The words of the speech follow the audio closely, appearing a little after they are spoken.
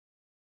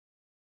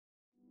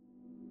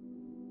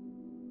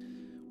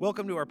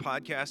Welcome to our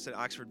podcast at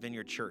Oxford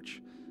Vineyard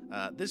Church.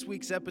 This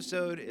week's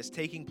episode is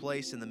taking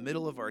place in the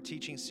middle of our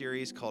teaching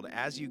series called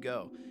As You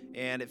Go,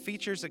 and it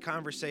features a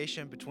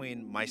conversation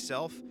between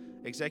myself,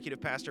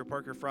 Executive Pastor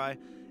Parker Fry,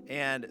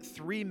 and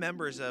three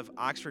members of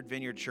Oxford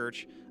Vineyard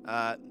Church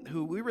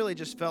who we really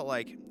just felt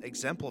like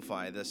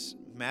exemplify this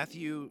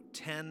Matthew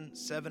 10,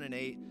 7, and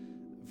 8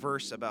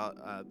 verse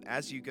about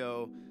as you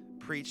go,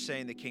 preach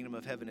saying the kingdom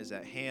of heaven is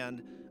at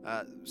hand.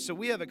 So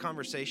we have a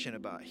conversation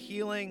about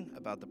healing,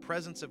 about the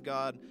presence of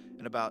God,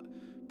 and about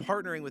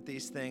partnering with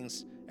these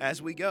things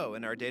as we go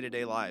in our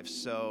day-to-day lives.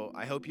 So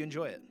I hope you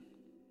enjoy it.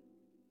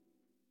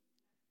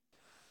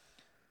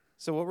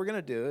 So what we're going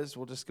to do is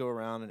we'll just go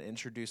around and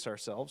introduce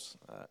ourselves,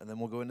 and then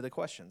we'll go into the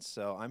questions.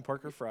 So I'm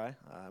Parker Fry.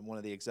 I'm one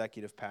of the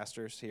executive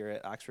pastors here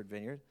at Oxford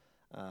Vineyard.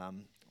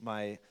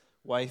 My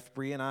wife,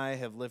 Bree, and I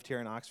have lived here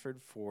in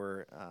Oxford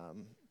for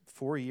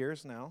 4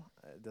 years now.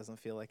 It doesn't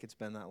feel like it's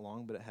been that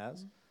long, but it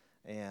has.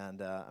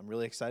 And I'm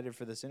really excited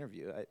for this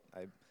interview.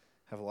 I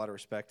have a lot of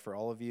respect for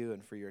all of you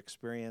and for your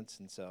experience,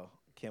 and so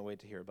can't wait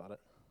to hear about it.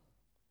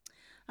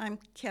 I'm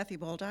Kathy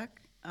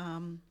Baldock.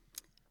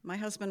 My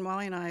husband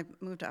Wally and I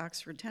moved to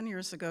Oxford 10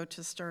 years ago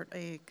to start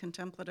a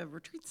contemplative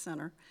retreat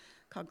center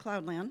called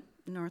Cloudland,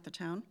 north of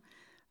town.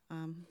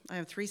 I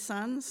have 3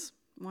 sons,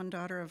 1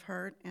 daughter of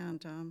heart,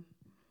 and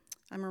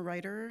I'm a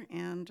writer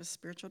and a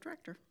spiritual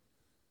director.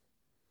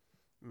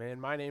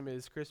 My name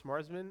is Chris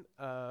Marsman.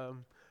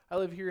 I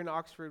live here in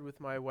Oxford with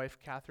my wife,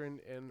 Catherine,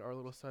 and our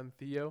little son,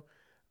 Theo.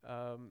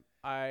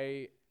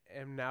 I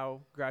am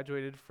now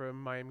graduated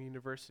from Miami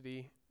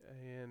University,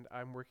 and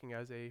I'm working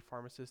as a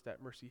pharmacist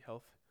at Mercy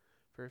Health,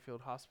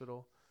 Fairfield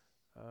Hospital.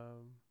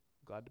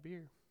 Glad to be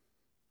here.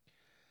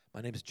 My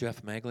name is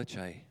Jeff Maglich.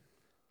 I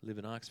live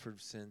in Oxford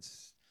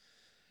since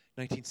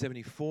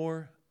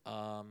 1974.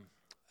 I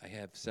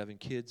have 7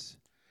 kids.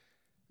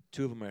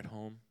 2 of them are at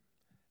home,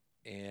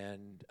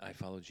 and I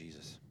follow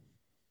Jesus.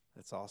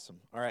 That's awesome.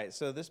 All right,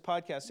 so this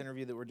podcast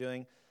interview that we're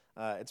doing,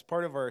 it's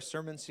part of our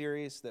sermon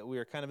series that we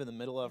are kind of in the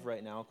middle of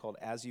right now called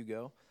As You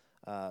Go,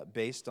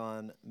 based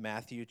on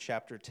Matthew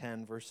chapter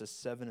 10, verses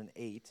 7 and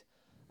 8,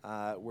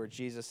 where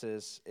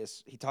Jesus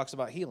he talks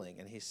about healing,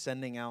 and he's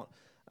sending out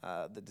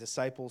the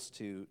disciples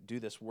to do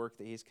this work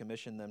that he's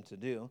commissioned them to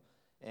do.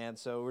 And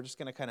so we're just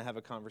going to kind of have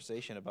a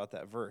conversation about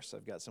that verse.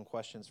 I've got some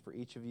questions for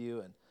each of you,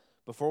 and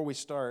before we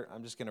start,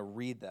 I'm just going to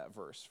read that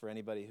verse for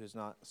anybody who's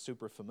not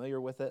super familiar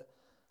with it.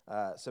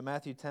 So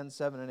Matthew 10,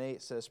 7 and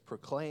 8 says,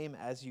 "Proclaim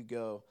as you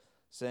go,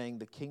 saying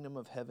the kingdom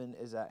of heaven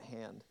is at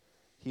hand.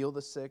 Heal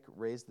the sick,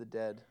 raise the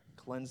dead,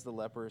 cleanse the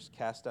lepers,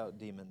 cast out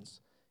demons.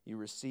 You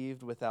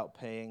received without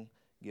paying,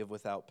 give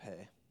without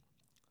pay."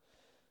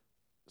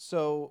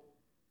 So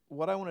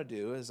what I want to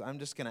do is I'm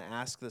just going to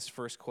ask this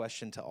first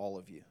question to all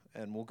of you,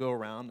 and we'll go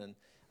around, and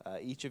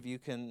each of you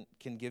can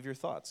give your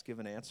thoughts, give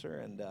an answer,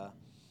 and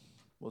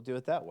we'll do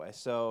it that way.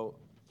 So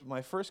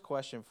my first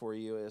question for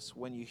you is,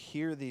 when you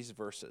hear these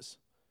verses,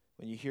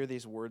 when you hear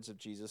these words of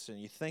Jesus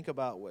and you think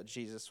about what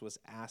Jesus was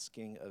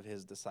asking of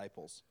his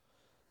disciples,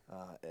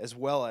 as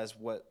well as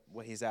what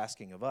he's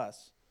asking of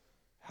us,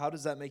 how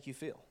does that make you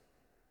feel?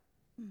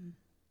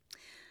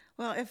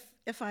 Well,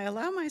 if I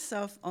allow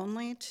myself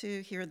only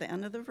to hear the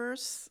end of the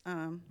verse,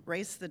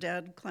 raise the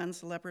dead,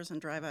 cleanse the lepers,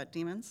 and drive out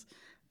demons,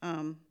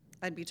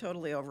 I'd be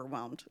totally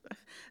overwhelmed,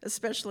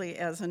 especially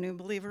as a new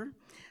believer.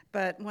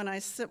 But when I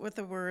sit with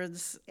the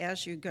words,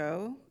 as you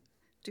go,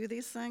 do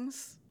these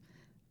things,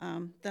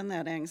 then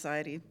that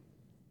anxiety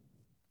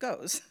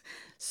goes.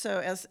 So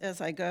as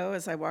I go,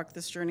 as I walk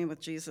this journey with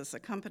Jesus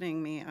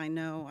accompanying me, I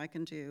know I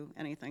can do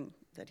anything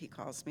that he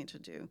calls me to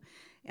do.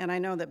 And I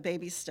know that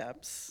baby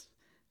steps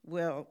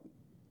will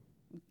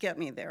get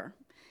me there.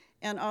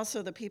 And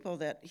also the people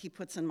that he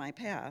puts in my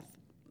path.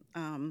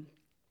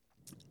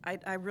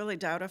 I really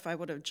doubt if I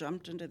would have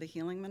jumped into the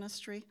healing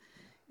ministry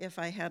if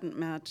I hadn't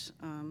met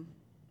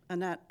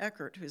Annette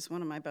Eckert, who's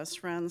one of my best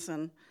friends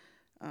and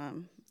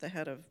the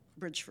head of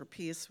Bridge for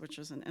Peace, which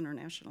is an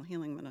international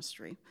healing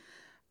ministry.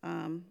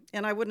 And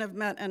I wouldn't have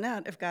met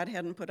Annette if God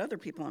hadn't put other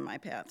people in my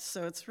path.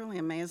 So it's really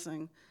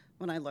amazing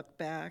when I look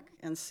back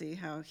and see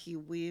how he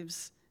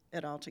weaves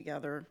it all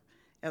together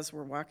as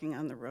we're walking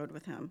on the road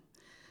with him.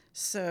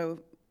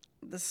 So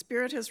the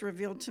Spirit has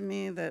revealed to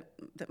me that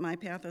my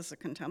path is a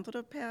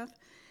contemplative path.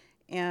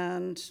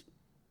 And,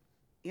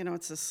 you know,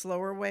 it's a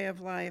slower way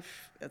of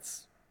life.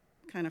 It's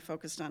kind of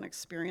focused on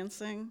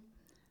experiencing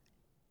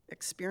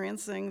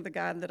the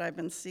God that I've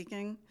been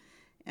seeking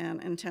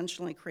and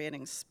intentionally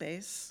creating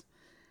space.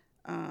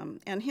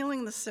 And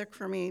healing the sick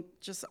for me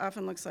just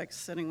often looks like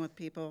sitting with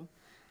people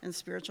in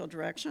spiritual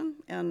direction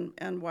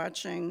and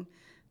watching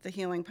the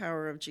healing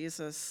power of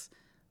Jesus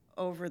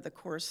over the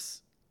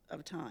course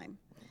of time.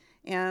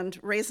 And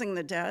raising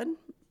the dead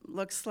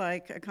looks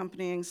like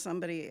accompanying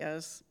somebody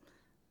as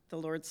the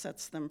Lord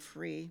sets them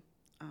free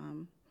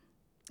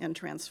and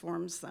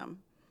transforms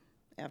them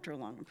after a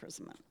long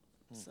imprisonment.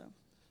 So,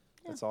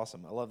 yeah. That's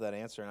awesome. I love that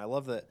answer. And I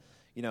love that,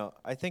 you know,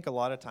 I think a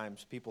lot of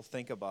times people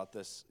think about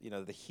this, you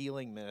know, the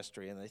healing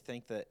ministry, and they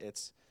think that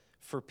it's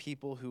for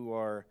people who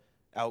are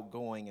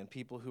outgoing and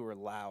people who are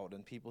loud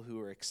and people who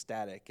are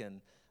ecstatic.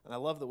 And I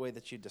love the way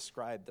that you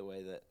described the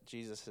way that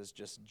Jesus has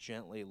just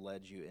gently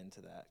led you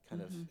into that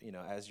kind of,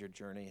 as your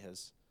journey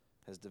has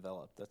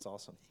developed. That's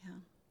awesome. Yeah,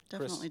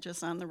 definitely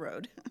just on the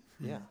road.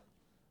 Yeah.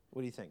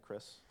 What do you think,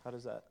 Chris? How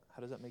does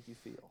that make you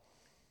feel?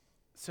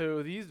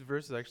 So these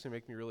verses actually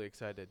make me really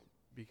excited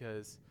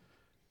because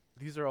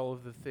these are all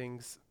of the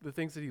things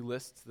that he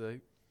lists,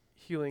 the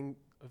healing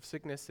of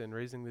sickness and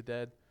raising the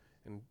dead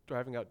and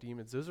driving out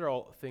demons. Those are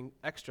all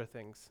extra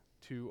things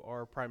to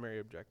our primary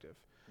objective.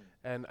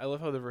 And I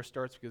love how the verse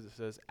starts because it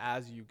says,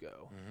 as you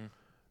go.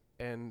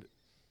 And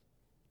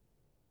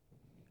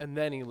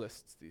then he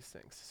lists these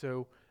things.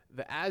 So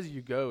the as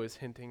you go is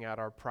hinting at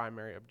our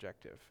primary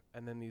objective.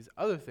 And then these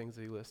other things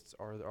that he lists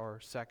are our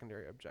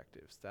secondary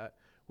objectives that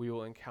we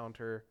will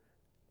encounter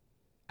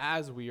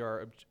as we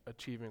are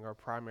achieving our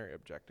primary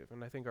objective.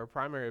 And I think our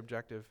primary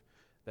objective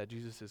that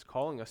Jesus is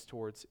calling us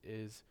towards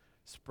is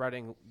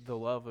spreading the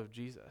love of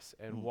Jesus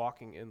and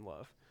walking in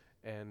love,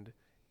 and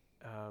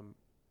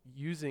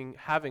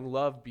having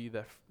love be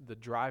the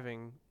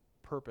driving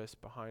purpose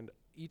behind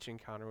each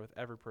encounter with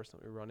every person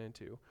that we run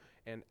into.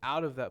 And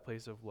out of that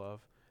place of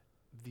love,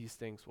 these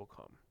things will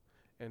come.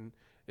 And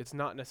it's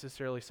not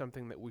necessarily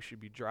something that we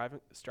should be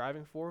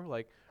striving for,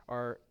 like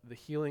the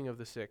healing of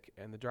the sick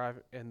and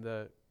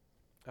the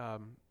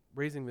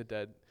raising the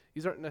dead.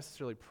 These aren't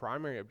necessarily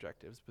primary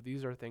objectives, but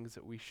these are things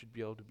that we should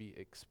be able to be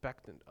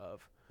expectant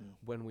of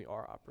when we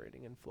are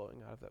operating and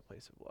flowing out of that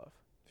place of love.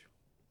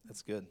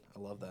 That's good. I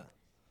love that.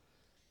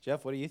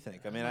 Jeff, what do you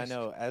think? I mean, I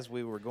know as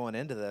we were going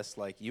into this,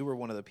 like, you were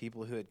one of the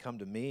people who had come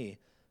to me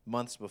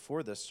months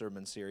before this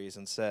sermon series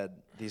and said,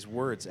 these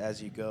words,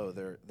 as you go,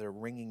 they're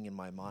ringing in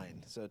my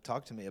mind. So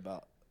talk to me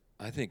about.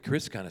 I think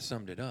Chris kind of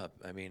summed it up.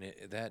 I mean,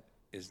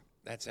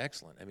 that's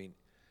excellent. I mean,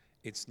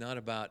 it's not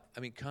about,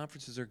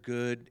 conferences are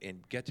good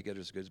and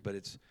get-togethers are good, but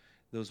it's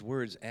those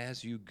words,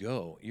 as you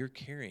go, you're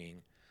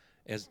carrying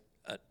as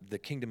the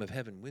kingdom of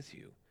heaven with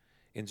you.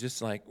 And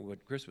just like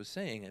what Chris was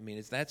saying,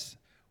 that's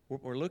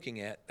what we're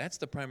looking at. That's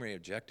the primary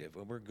objective.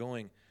 When we're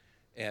going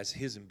as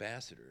his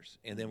ambassadors,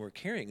 and then we're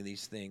carrying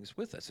these things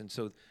with us. And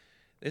so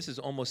this is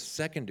almost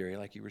secondary,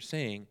 like you were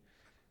saying,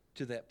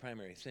 to that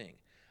primary thing.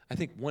 I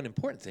think one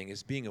important thing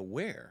is being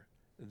aware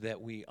that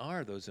we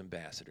are those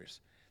ambassadors.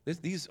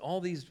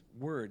 All these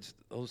words,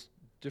 those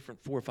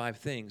different 4 or 5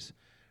 things,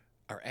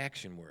 are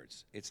action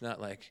words. It's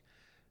not like,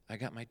 I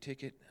got my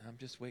ticket, I'm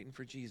just waiting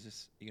for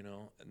Jesus.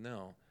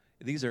 No,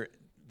 these are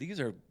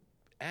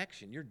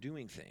action. You're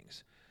doing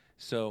things.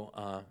 So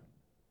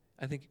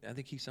I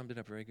think he summed it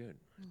up very good.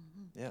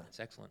 Yeah, it's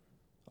excellent.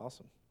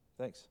 Awesome.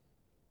 Thanks.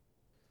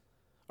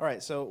 All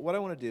right, so what I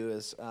want to do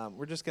is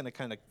we're just going to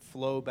kind of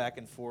flow back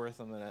and forth.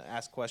 I'm going to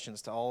ask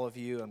questions to all of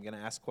you. I'm going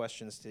to ask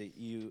questions to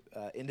you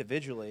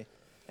individually.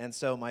 And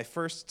so my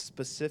first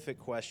specific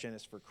question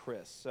is for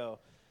Chris. So,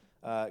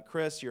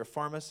 Chris, you're a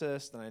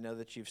pharmacist, and I know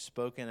that you've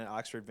spoken at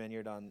Oxford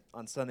Vineyard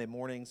on Sunday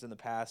mornings in the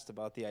past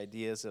about the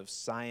ideas of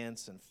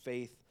science and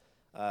faith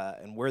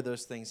and where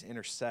those things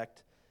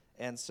intersect.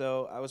 And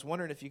so I was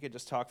wondering if you could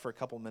just talk for a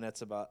couple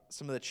minutes about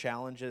some of the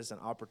challenges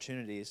and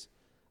opportunities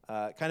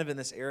kind of in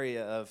this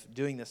area of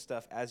doing this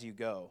stuff as you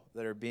go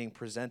that are being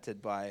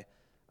presented by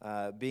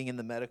being in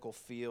the medical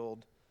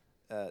field,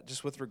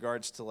 just with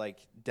regards to like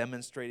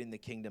demonstrating the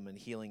kingdom and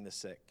healing the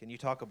sick. Can you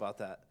talk about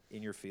that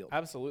in your field?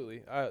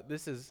 Absolutely.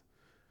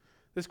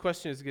 This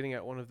question is getting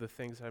at one of the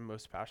things I'm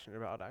most passionate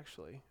about,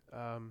 actually.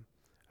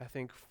 I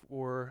think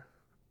for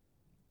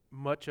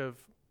much of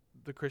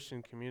the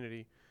Christian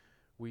community,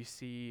 we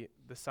see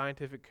the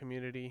scientific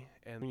community,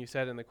 and when you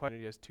said in the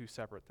question, as 2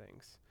 separate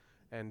things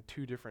and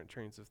 2 different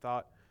trains of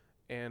thought.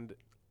 And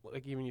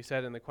like even you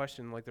said in the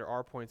question, like there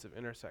are points of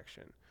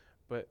intersection.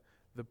 But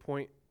the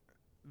point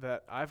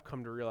that I've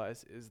come to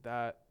realize is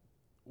that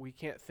we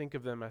can't think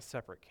of them as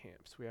separate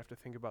camps. We have to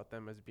think about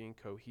them as being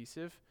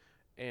cohesive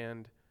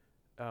and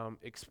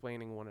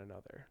explaining one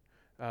another.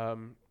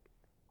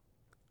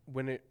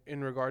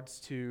 In regards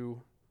to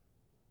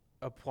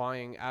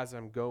applying as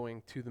I'm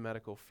going to the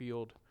medical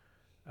field,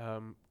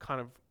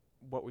 kind of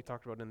what we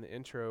talked about in the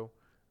intro,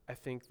 I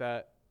think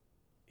that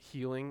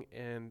healing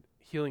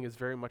is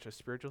very much a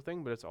spiritual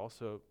thing, but it's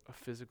also a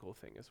physical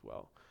thing as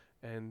well.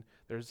 And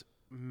there's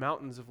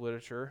mountains of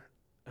literature.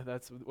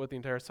 That's what the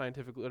entire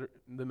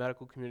the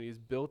medical community is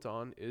built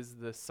on, is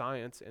the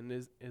science and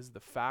is the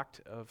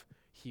fact of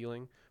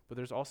healing. But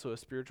there's also a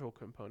spiritual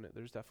component.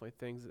 There's definitely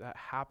things that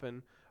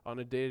happen on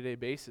a day-to-day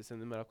basis in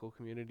the medical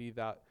community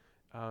that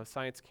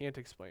science can't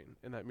explain,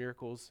 and that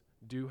miracles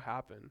do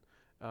happen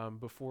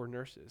before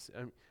nurses.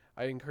 And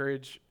I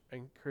encourage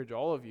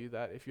all of you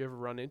that if you ever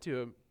run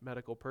into a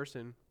medical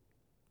person,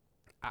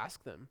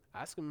 ask them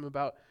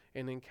about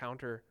an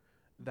encounter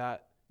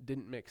that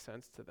didn't make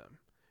sense to them.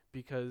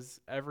 Because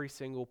every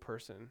single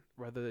person,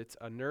 whether it's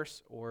a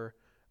nurse or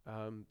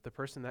the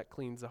person that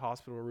cleans the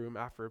hospital room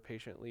after a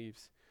patient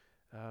leaves,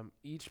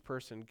 each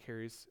person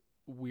carries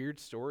weird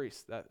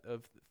stories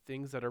of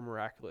things that are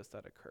miraculous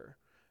that occur.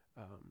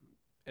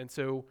 And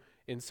so,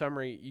 in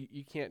summary,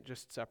 you can't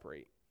just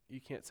separate. You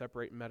can't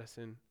separate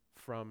medicine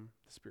from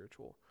the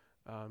spiritual.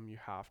 You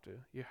have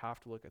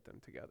to look at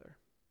them together.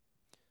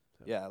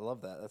 So. Yeah, I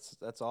love that.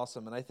 That's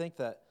awesome. And I think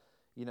that,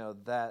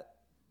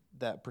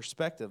 that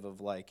perspective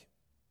of like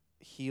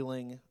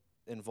healing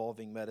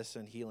involving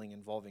medicine, healing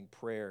involving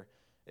prayer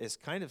is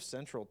kind of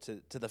central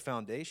to the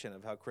foundation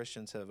of how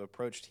Christians have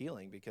approached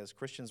healing, because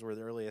Christians were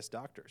the earliest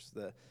doctors.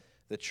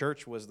 The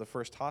church was the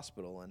first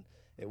hospital, and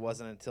it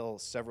wasn't until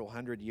several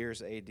hundred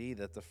years AD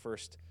that the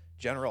first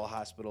general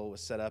hospital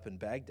was set up in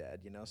Baghdad,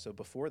 So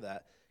before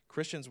that,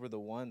 Christians were the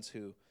ones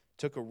who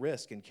took a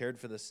risk and cared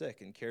for the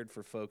sick and cared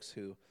for folks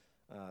who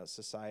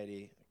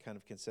society kind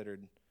of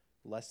considered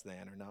less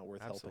than or not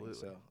worth Absolutely.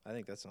 helping. So I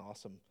think that's an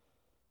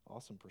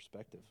awesome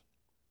perspective.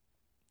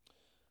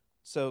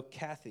 So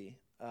Kathy,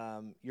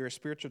 you're a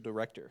spiritual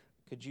director.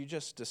 Could you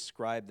just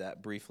describe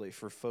that briefly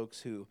for folks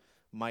who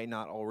might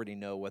not already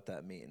know what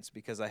that means?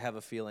 Because I have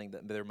a feeling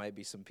that there might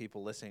be some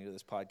people listening to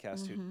this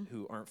podcast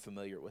who aren't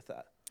familiar with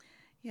that.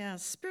 Yeah,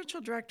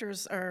 spiritual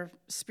directors are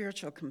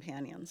spiritual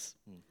companions.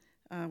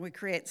 We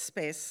create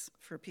space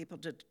for people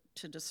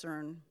to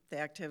discern the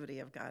activity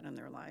of God in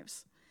their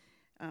lives.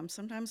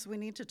 Sometimes we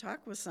need to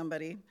talk with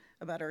somebody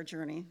about our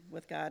journey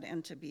with God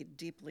and to be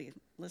deeply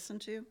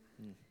listened to.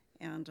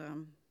 And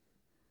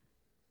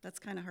that's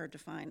kind of hard to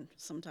find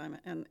sometime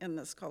in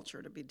this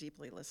culture, to be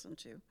deeply listened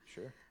to.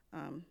 Sure.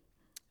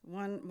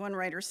 One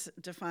writer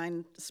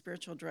defined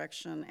spiritual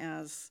direction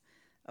as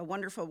a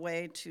wonderful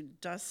way to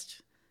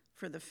dust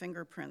for the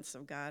fingerprints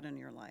of God in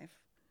your life.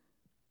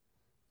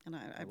 And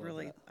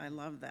I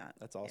love that.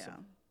 That's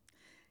awesome.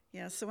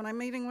 Yeah, so when I'm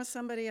meeting with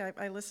somebody,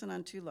 I listen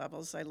on two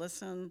levels. I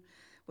listen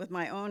with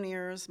my own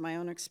ears, my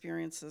own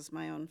experiences,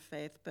 my own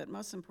faith, but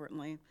most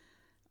importantly,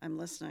 I'm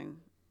listening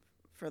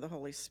for the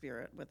Holy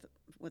Spirit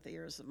with the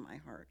ears of my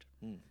heart.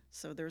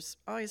 So there's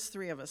always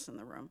three of us in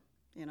the room,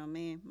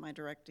 me, my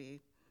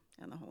directee,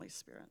 and the Holy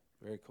Spirit.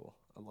 Very cool.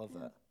 I love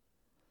that.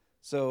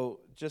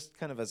 So just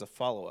kind of as a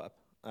follow-up,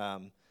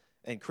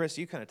 and Chris,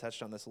 you kind of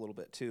touched on this a little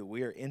bit too.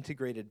 We are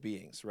integrated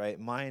beings, right?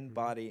 Mind,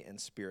 body, and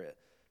spirit.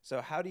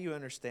 So how do you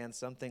understand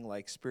something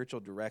like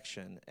spiritual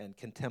direction and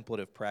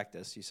contemplative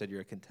practice? You said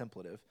you're a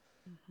contemplative.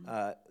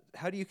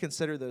 How do you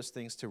consider those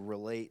things to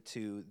relate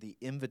to the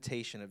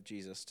invitation of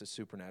Jesus to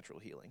supernatural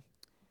healing?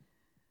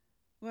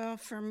 Well,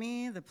 for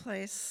me, the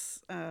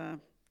place to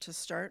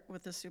start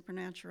with the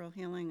supernatural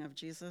healing of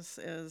Jesus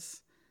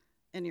is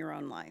in your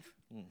own life.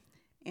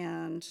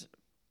 And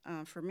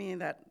for me,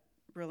 that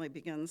really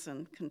begins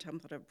in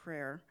contemplative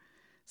prayer.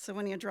 So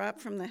when you drop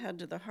from the head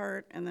to the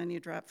heart, and then you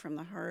drop from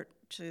the heart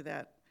to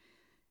that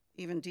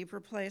even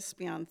deeper place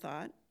beyond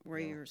thought, where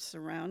you're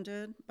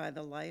surrounded by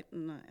the light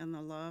and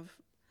the love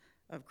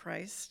of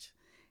Christ,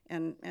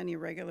 and you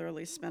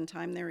regularly spend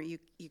time there, you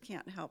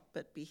can't help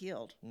but be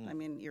healed. I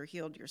mean, you're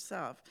healed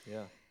yourself.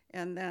 Yeah.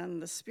 And then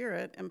the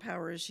Spirit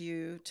empowers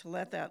you to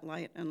let that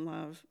light and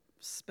love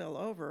spill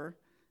over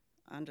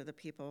onto the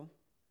people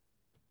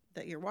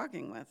that you're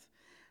walking with.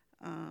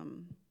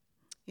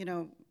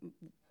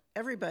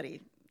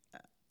 Everybody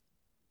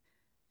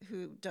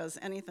who does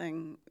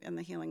anything in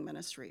the healing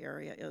ministry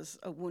area is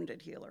a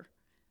wounded healer,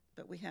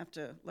 but we have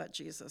to let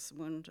Jesus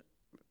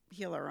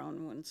heal our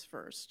own wounds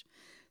first.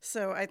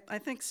 So I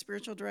think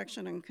spiritual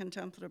direction and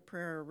contemplative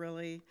prayer are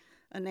really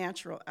a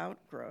natural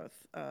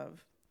outgrowth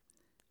of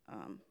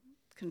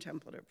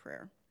contemplative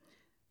prayer.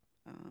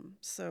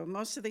 So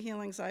most of the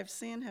healings I've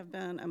seen have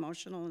been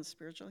emotional and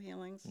spiritual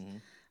healings,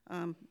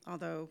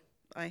 although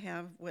I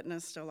have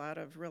witnessed a lot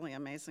of really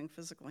amazing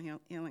physical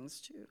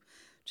healings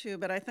too.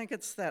 But I think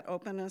it's that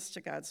openness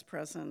to God's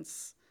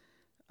presence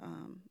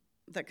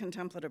that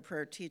contemplative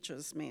prayer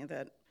teaches me,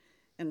 that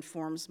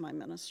informs my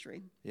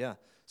ministry. Yeah.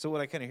 So what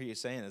I kind of hear you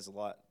saying is a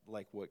lot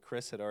like what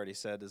Chris had already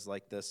said, is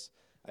like this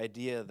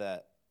idea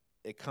that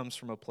it comes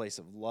from a place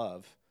of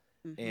love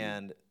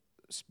and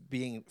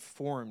being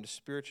formed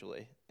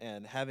spiritually,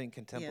 and having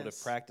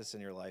contemplative practice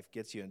in your life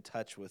gets you in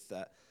touch with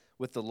that,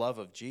 with the love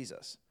of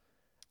Jesus.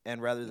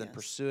 And rather than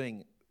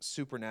pursuing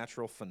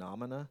supernatural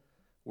phenomena,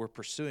 we're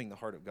pursuing the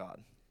heart of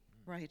God.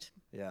 Right.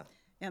 Yeah.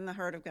 And the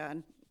heart of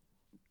God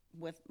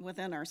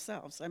within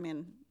ourselves. I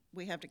mean,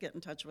 we have to get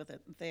in touch with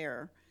it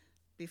there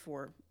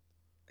before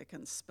it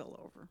can spill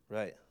over.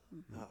 Right.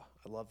 Oh,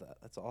 I love that.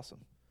 That's awesome.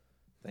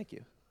 Thank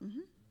you.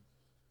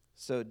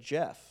 So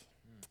Jeff,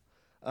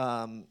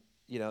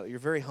 you're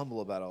very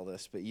humble about all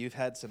this, but you've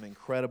had some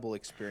incredible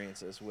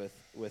experiences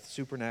with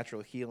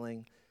supernatural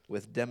healing,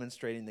 with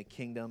demonstrating the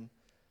kingdom.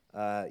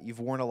 You've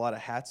worn a lot of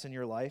hats in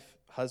your life: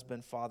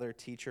 husband, father,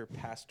 teacher,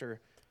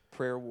 pastor,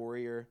 prayer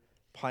warrior,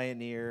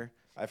 pioneer.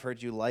 I've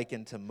heard you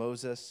likened to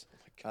Moses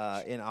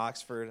in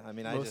Oxford. I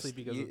mean, Mostly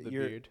because of the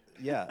beard.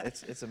 Yeah,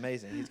 it's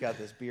amazing. He's got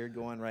this beard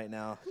going right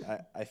now.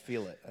 I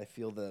feel it. I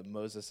feel the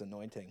Moses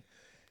anointing.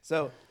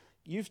 So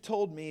you've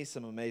told me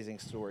some amazing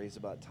stories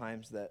about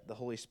times that the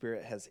Holy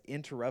Spirit has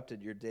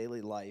interrupted your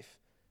daily life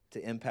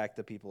to impact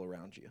the people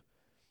around you.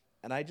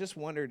 And I just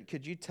wondered,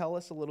 could you tell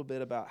us a little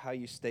bit about how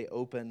you stay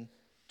open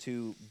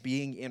to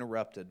being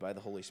interrupted by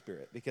the Holy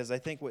Spirit? Because I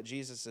think what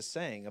Jesus is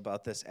saying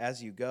about this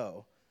as you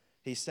go,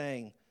 he's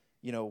saying,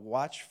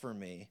 watch for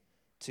me,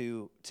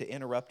 to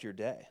interrupt your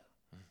day.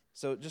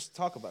 So just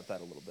talk about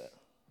that a little bit.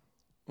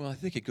 Well, I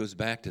think it goes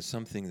back to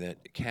something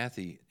that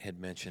Kathy had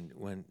mentioned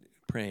when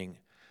praying.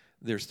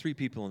 There's 3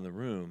 people in the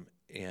room,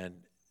 and,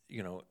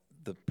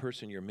 the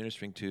person you're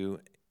ministering to,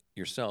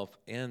 yourself,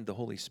 and the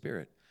Holy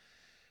Spirit.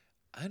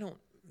 I don't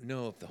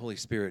know if the Holy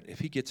Spirit, if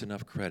he gets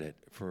enough credit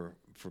for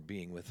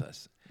being with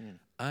us.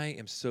 I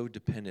am so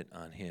dependent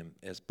on him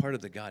as part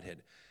of the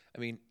Godhead. I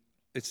mean,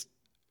 it's,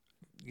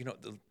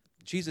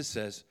 Jesus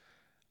says,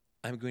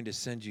 I'm going to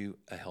send you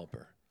a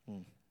helper.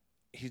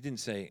 He didn't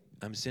say,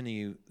 I'm sending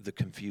you the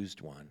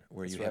confused one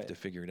where That's you have right. to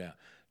figure it out.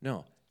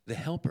 No, the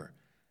helper.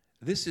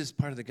 This is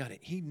part of the Godhead.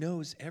 He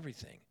knows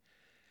everything.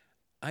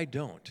 I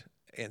don't.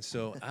 And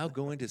so I'll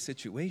go into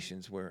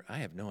situations where I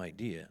have no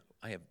idea.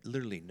 I have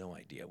literally no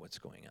idea what's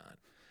going on.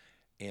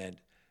 And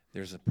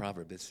there's a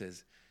proverb that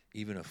says,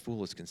 even a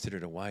fool is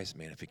considered a wise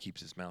man if he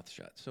keeps his mouth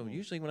shut. So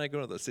usually when I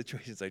go to those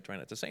situations, I try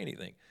not to say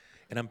anything.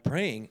 And I'm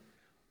praying,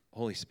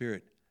 Holy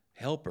Spirit,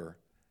 helper,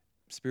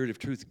 Spirit of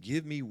truth,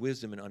 give me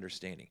wisdom and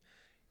understanding.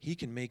 He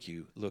can make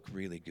you look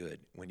really good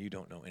when you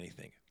don't know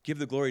anything. Give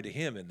the glory to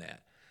him in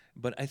that.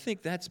 But I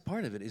think that's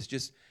part of it, is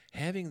just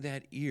having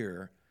that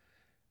ear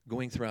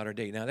going throughout our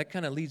day. Now, that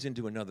kind of leads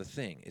into another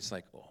thing. It's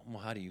like,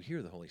 well, how do you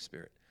hear the Holy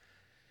Spirit?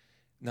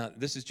 Now,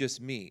 this is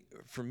just me.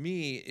 For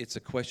me, it's a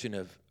question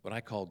of what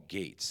I call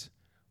gates.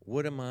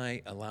 What am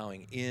I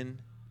allowing in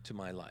to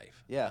my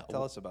life? Yeah,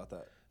 tell us about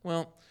that.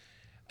 Well,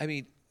 I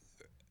mean,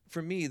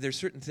 for me, there's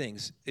certain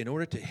things. In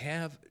order to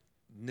have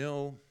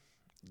no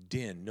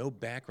din, no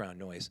background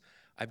noise,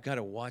 I've got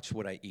to watch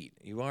what I eat.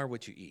 You are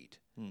what you eat,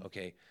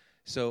 okay?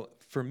 So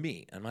for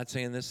me, I'm not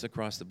saying this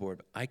across the board,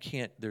 but I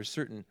can't, there's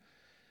certain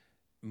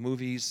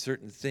movies,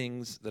 certain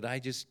things that I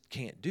just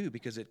can't do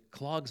because it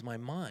clogs my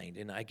mind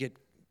and I get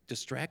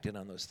distracted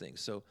on those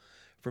things. So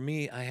for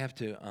me, I have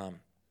to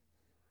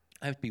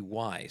be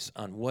wise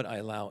on what I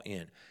allow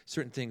in.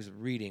 Certain things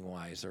reading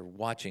wise or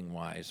watching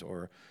wise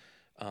or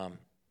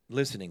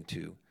listening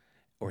to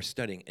or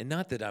studying. And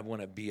not that I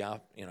want to be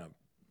out in a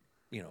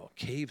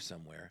cave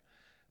somewhere,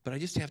 but I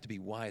just have to be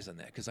wise on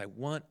that because I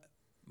want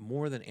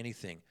more than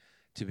anything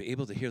to be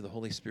able to hear the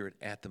Holy Spirit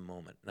at the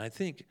moment. And I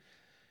think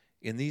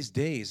in these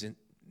days,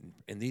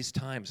 in these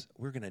times,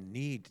 we're going to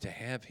need to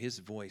have his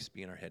voice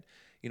be in our head.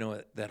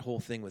 That whole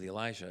thing with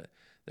Elijah,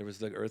 there was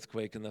the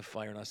earthquake and the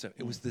fire and all that stuff.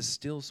 It was the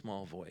still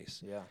small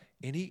voice. Yeah.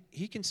 And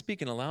he can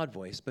speak in a loud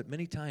voice, but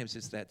many times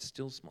it's that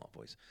still small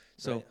voice.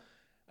 So Right.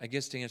 I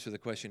guess to answer the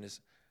question is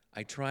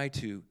I try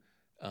to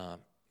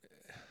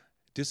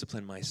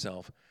discipline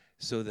myself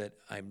so that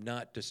I'm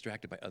not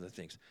distracted by other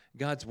things.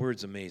 God's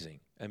word's amazing.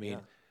 I mean,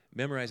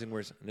 memorizing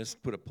words, and let's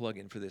put a plug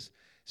in for this.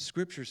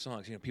 Scripture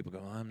songs, people go,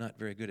 I'm not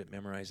very good at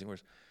memorizing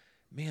words.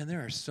 Man,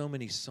 there are so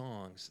many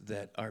songs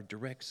that are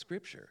direct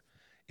scripture.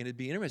 And it'd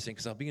be interesting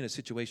because I'll be in a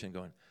situation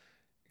going,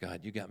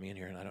 God, you got me in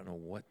here and I don't know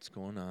what's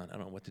going on. I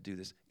don't know what to do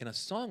this. And a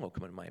song will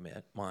come into my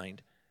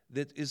mind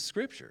that is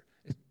scripture.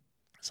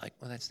 It's like,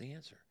 well, that's the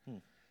answer.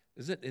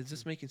 Is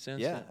this making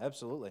sense? Yeah,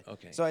 absolutely.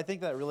 Okay. So I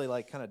think that really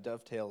kind of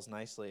dovetails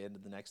nicely into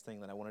the next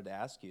thing that I wanted to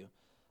ask you.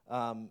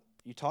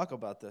 You talk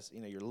about this,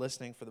 you're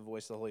listening for the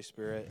voice of the Holy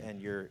Spirit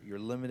and you're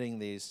limiting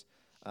these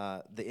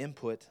the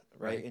input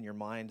right in your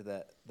mind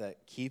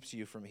that keeps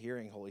you from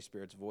hearing Holy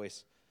Spirit's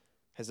voice.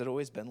 Has it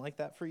always been like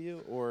that for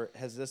you, or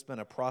has this been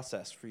a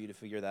process for you to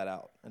figure that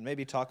out? And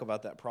maybe talk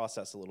about that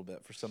process a little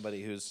bit for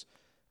somebody who's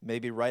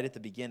maybe right at the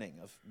beginning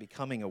of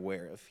becoming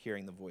aware of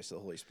hearing the voice of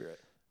the Holy Spirit.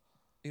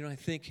 I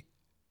think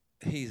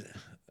I'm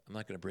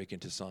not going to break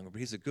into song, but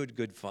he's a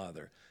good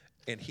father,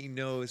 and he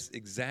knows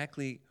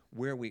exactly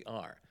where we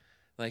are.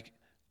 Like,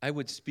 I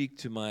would speak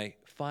to my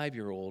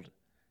 5-year-old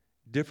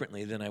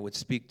differently than I would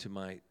speak to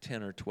my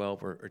 10 or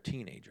 12 or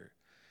teenager.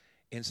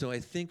 And so I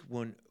think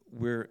when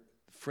we're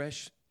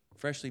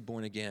freshly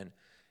born again,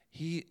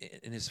 he,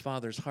 in his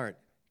Father's heart,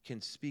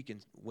 can speak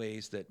in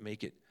ways that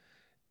make it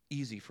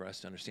easy for us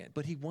to understand.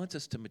 But he wants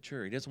us to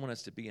mature. He doesn't want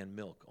us to be on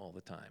milk all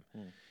the time.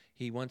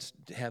 He wants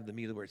to have the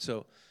meat of the word.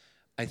 So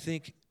I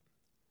think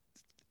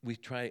we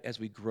try, as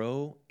we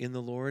grow in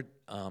the Lord,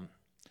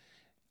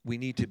 we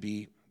need to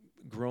be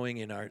growing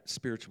in our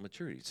spiritual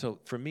maturity. So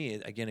for me,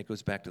 again, it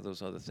goes back to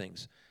those other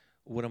things.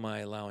 What am I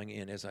allowing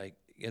in as I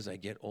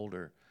get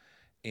older?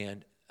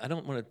 And I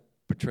don't want to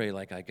portray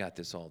like I got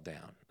this all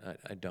down.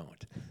 I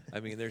don't. I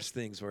mean, there's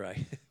things where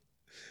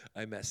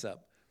I mess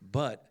up.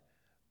 But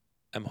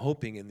I'm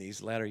hoping in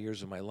these latter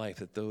years of my life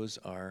that those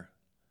are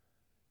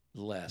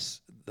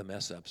less the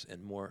mess-ups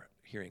and more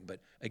hearing. But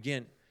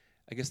again,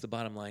 I guess the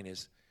bottom line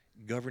is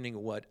governing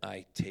what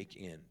I take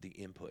in, the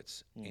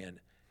inputs, and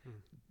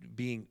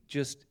being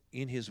just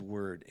in his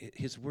word.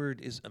 His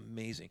word is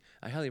amazing.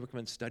 I highly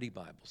recommend study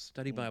Bibles.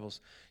 Study Bibles,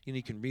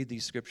 you can read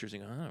these scriptures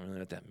and go, I don't really know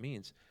what that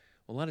means.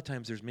 Well, a lot of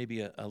times there's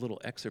maybe a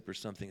little excerpt or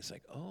something. It's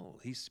like, oh,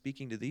 he's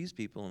speaking to these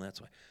people, and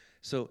that's why.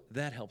 So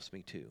that helps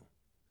me too.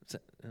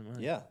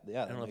 Yeah. I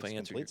don't know if I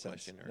answered your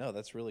question. No,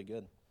 that's really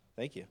good.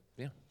 Thank you.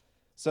 Yeah.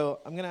 So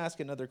I'm going to ask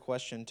another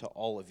question to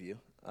all of you.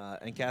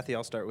 And Kathy,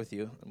 I'll start with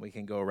you, and we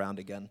can go around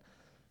again.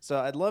 So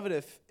I'd love it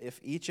if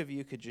each of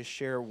you could just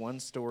share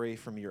one story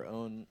from your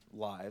own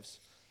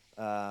lives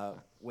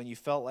when you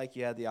felt like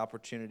you had the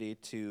opportunity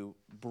to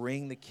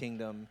bring the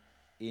kingdom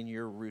in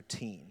your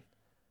routine,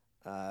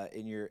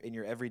 in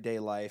your everyday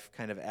life,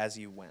 kind of as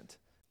you went.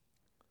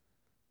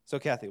 So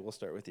Kathy, we'll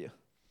start with you.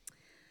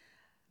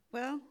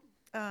 Well,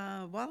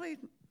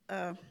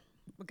 God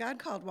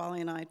called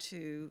Wally and I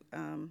to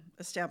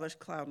establish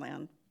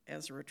Cloudland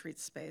as a retreat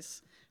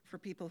space for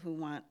people who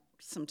want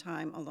some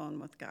time alone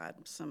with God,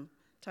 some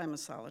time of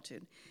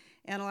solitude.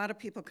 And a lot of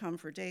people come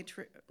for day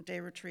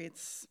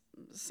retreats.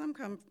 Some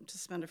come to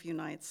spend a few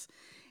nights.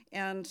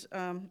 And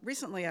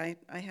recently I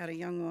had a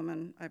young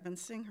woman, I've been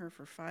seeing her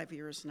for 5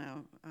 years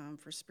now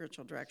for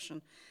spiritual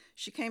direction.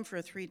 She came for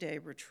a 3-day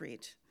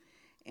retreat.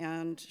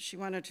 And she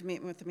wanted to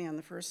meet with me on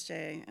the first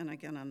day and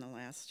again on the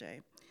last day.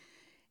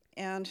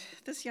 And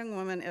this young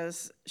woman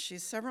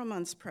she's several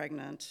months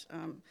pregnant.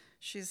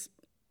 She's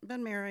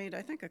been married,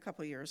 I think, a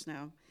couple years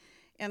now.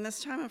 And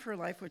this time of her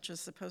life, which is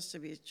supposed to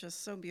be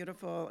just so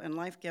beautiful and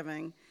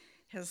life-giving,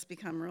 has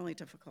become really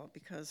difficult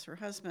because her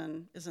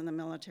husband is in the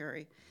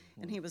military,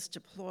 and he was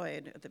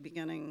deployed at the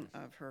beginning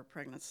of her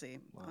pregnancy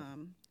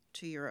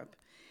to Europe.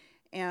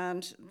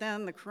 And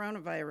then the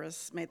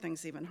coronavirus made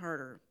things even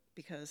harder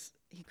because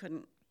he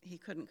couldn't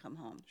come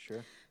home.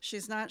 Sure.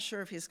 She's not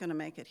sure if he's going to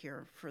make it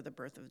here for the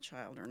birth of the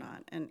child or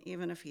not. And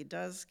even if he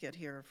does get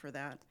here for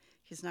that,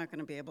 he's not going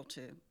to be able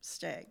to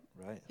stay.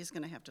 Right. He's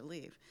going to have to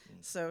leave.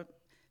 So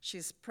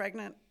she's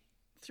pregnant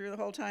through the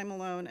whole time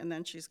alone, and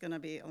then she's going to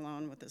be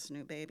alone with this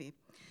new baby.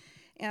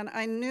 And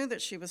I knew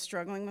that she was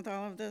struggling with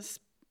all of this,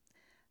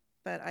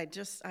 but I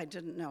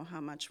didn't know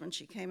how much. When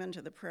she came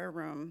into the prayer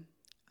room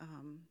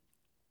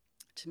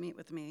to meet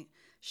with me,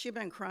 she'd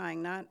been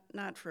crying,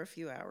 not for a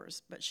few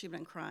hours, but she'd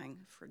been crying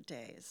for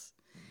days.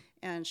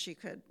 And she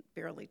could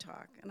barely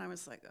talk. And I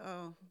was like,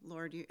 oh,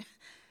 Lord,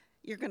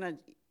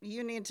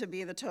 you need to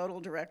be the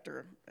total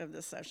director of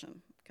this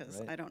session,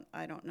 because Right.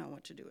 I don't know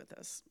what to do with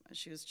this.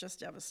 She was just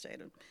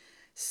devastated.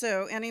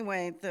 So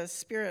anyway, the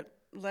Spirit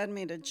led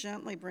me to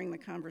gently bring the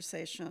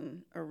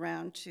conversation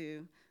around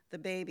to the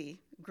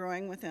baby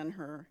growing within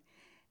her.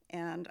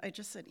 And I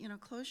just said,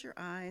 close your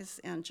eyes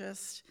and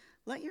just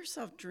let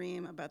yourself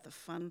dream about the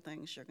fun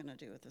things you're going to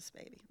do with this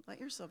baby. Let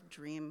yourself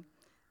dream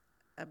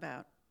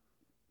about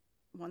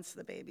once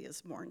the baby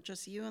is born,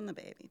 just you and the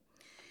baby.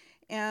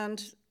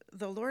 And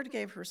the Lord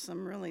gave her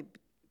some really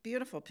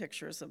beautiful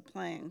pictures of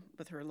playing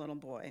with her little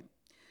boy,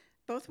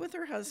 both with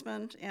her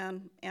husband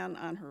and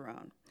on her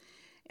own.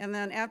 And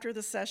then after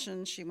the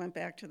session, she went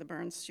back to the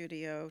Burns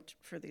studio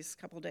for these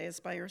couple days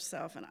by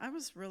herself, and I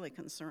was really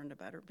concerned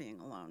about her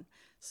being alone.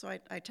 So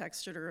I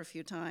texted her a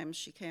few times.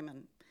 She came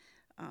and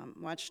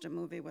watched a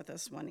movie with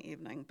us one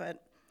evening,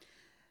 but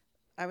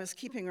I was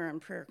keeping her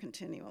in prayer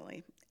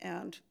continually.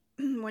 And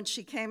when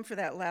she came for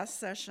that last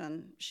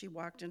session, she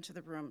walked into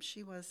the room.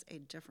 She was a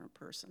different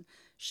person.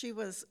 She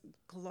was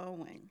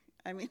glowing.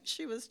 I mean,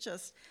 she was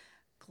just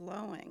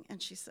glowing. And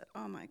she said,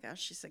 oh my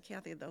gosh, she said,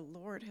 Kathy, the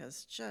Lord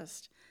has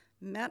just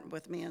met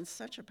with me in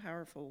such a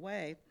powerful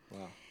way.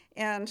 Wow.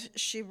 And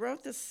she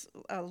wrote this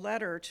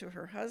letter to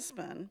her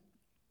husband,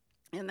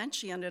 and then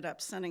she ended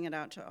up sending it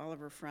out to all of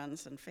her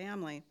friends and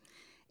family.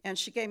 And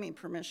she gave me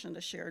permission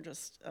to share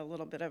just a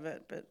little bit of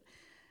it, but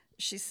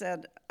she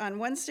said, on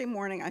Wednesday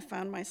morning, I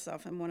found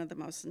myself in one of the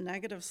most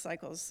negative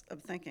cycles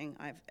of thinking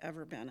I've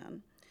ever been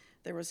in.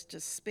 There was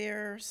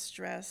despair,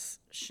 stress,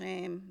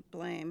 shame,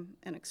 blame,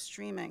 and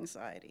extreme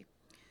anxiety.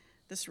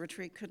 This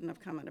retreat couldn't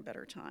have come at a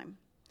better time.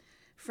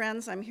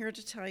 Friends, I'm here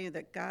to tell you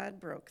that God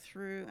broke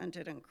through and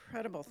did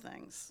incredible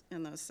things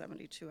in those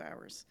 72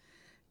 hours.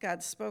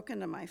 God spoke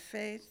into my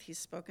faith. He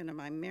spoke into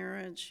my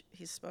marriage.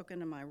 He spoke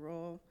into my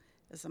role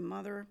as a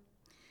mother.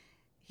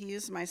 He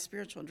used my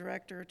spiritual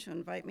director to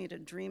invite me to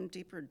dream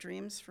deeper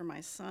dreams for my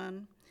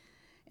son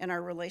and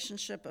our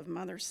relationship of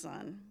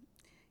mother-son.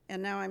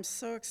 And now I'm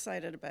so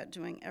excited about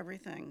doing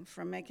everything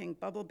from making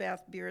bubble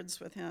bath beards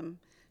with him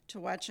to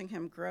watching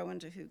him grow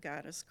into who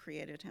God has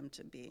created him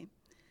to be.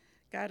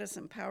 God has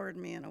empowered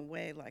me in a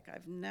way like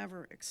I've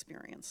never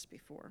experienced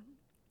before.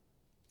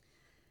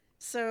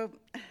 So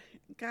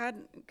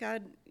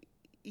God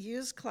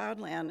used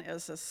Cloudland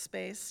as a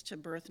space to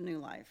birth new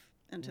life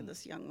into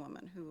this young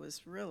woman who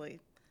was really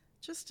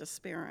just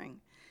despairing,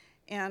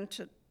 and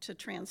to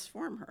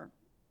transform her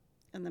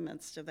in the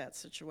midst of that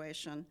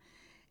situation.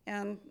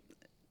 And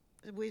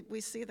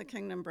we see the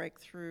kingdom break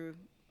through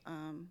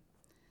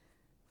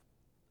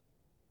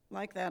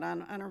like that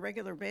on a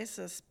regular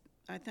basis,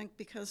 I think,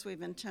 because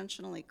we've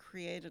intentionally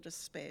created a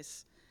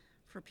space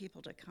for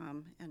people to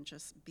come and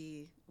just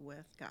be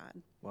with God.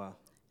 Wow.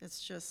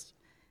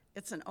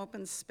 It's an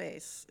open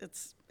space.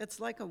 It's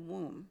like a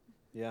womb,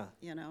 Yeah.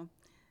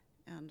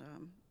 And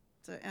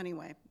so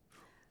anyway,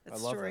 that I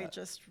love story that.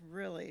 just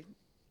really,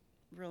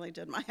 really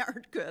did my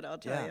heart good, I'll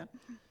tell you.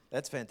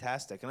 That's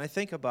fantastic. And I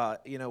think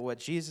about, what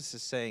Jesus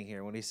is saying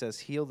here when he says,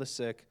 heal the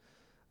sick,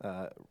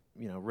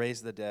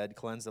 raise the dead,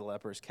 cleanse the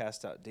lepers,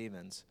 cast out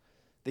demons.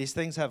 These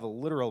things have a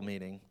literal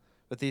meaning,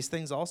 But these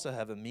things also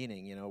have a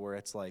meaning, where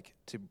it's like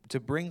to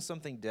bring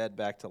something dead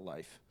back to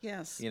life.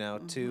 Yes.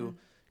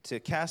 To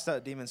cast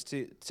out demons,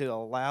 to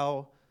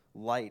allow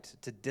light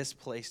to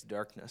displace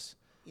darkness.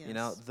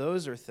 Yes.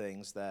 Those are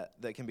things that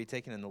can be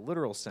taken in the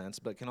literal sense,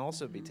 but can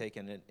also be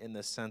taken in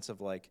the sense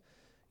of like,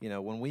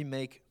 when we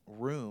make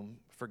room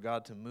for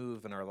God to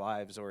move in our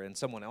lives or in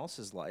someone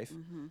else's life,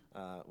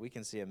 we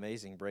can see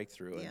amazing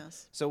breakthrough. And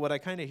Yes. so what I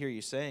kind of hear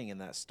you saying in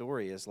that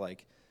story is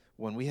like,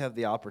 when we have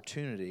the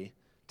opportunity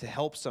to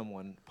help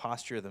someone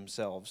posture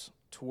themselves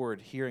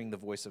toward hearing the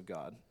voice of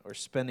God or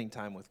spending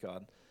time with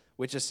God,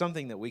 which is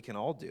something that we can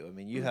all do. I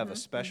mean, you have a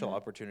special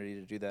opportunity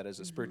to do that as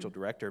a spiritual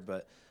director,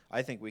 but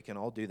I think we can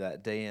all do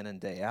that day in and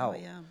day out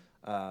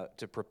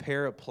to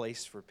prepare a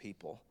place for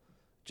people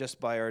just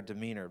by our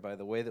demeanor, by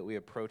the way that we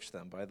approach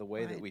them, by the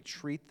way that we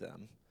treat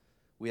them.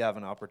 We have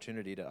an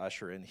opportunity to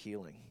usher in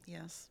healing.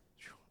 Yes.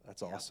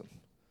 That's awesome.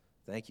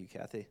 Thank you,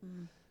 Kathy.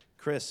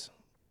 Chris,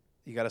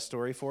 you got a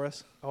story for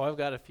us? Oh, I've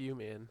got a few,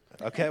 man.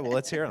 Okay, well,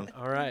 let's hear them.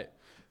 All right.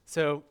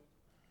 So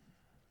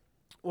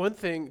one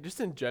thing, just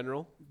in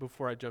general,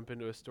 before I jump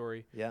into a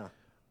story, Yeah.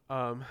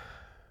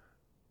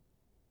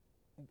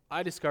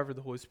 I discovered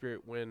the Holy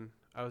Spirit when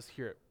I was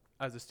here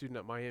as a student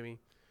at Miami,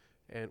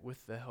 and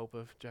with the help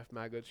of Jeff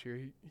Maglich here,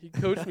 he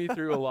coached me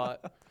through a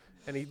lot,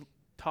 and he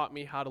taught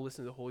me how to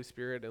listen to the Holy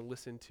Spirit and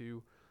listen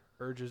to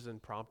urges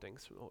and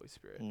promptings from the Holy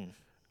Spirit,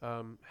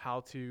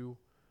 how to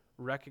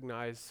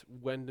recognize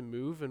when to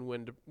move and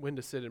when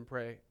to sit and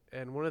pray.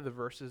 And one of the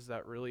verses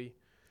that really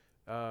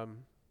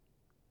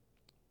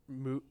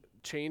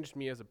changed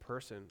me as a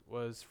person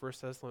was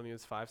 1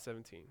 Thessalonians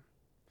 5:17.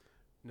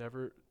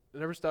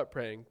 Never stop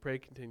praying. Pray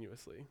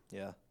continuously.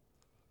 Yeah.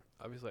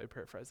 Obviously, I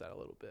paraphrase that a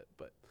little bit,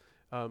 but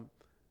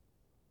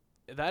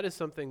that is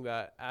something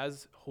that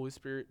as Holy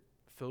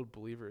Spirit-filled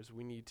believers,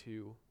 we need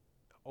to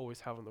always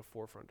have on the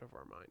forefront of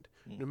our mind,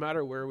 no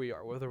matter where we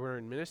are, whether we're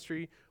in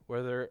ministry,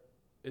 whether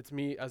it's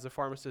me as a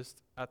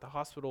pharmacist at the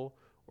hospital,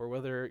 or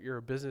whether you're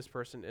a business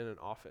person in an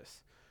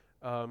office.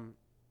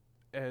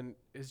 And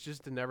it's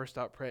just to never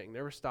stop praying,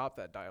 never stop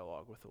that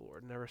dialogue with the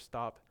Lord, never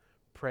stop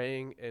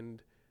praying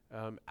and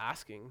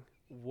asking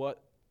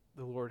what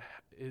the Lord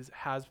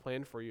has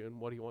planned for you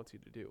and what he wants you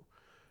to do.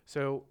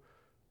 So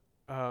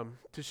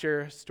to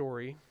share a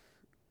story,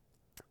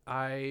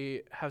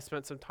 I have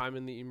spent some time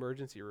in the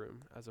emergency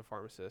room as a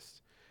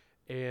pharmacist,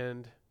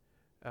 and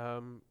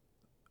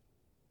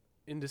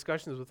in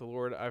discussions with the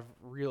Lord, I've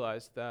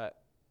realized that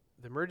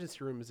the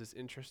emergency room is this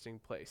interesting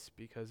place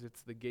because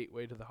it's the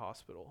gateway to the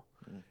hospital,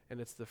 and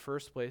it's the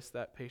first place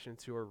that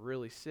patients who are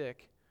really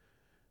sick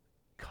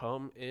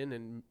come in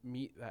and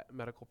meet that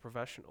medical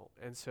professional.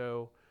 And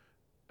so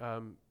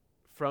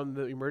from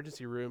the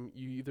emergency room,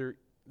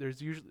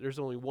 there's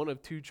only one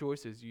of two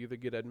choices. You either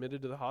get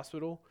admitted to the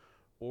hospital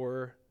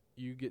or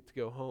you get to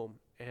go home.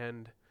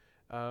 And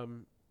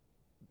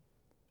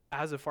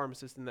as a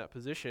pharmacist in that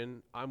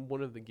position, I'm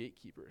one of the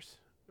gatekeepers,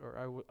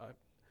 or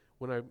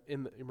when I'm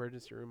in the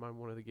emergency room, I'm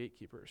one of the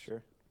gatekeepers.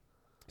 Sure.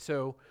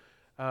 So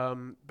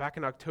back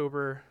in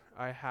October,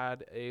 I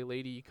had a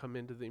lady come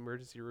into the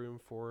emergency room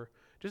for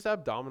just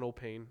abdominal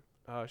pain.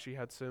 She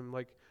had some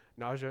like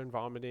nausea and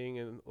vomiting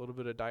and a little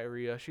bit of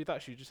diarrhea. She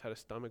thought she just had a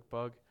stomach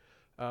bug.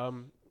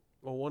 Well,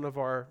 one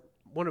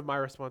of my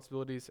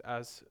responsibilities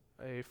as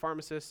a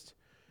pharmacist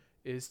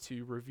is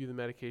to review the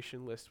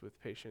medication list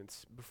with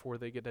patients before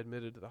they get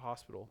admitted to the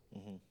hospital.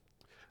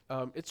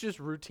 It's just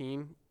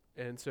routine,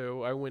 and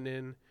so I went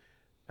in.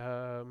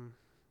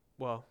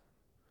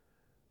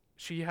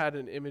 She had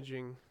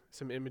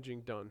some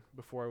imaging done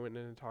before I went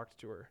in and talked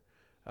to her.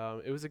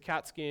 It was a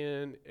CAT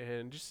scan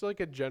and just like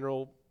a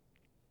general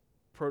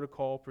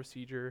protocol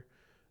procedure.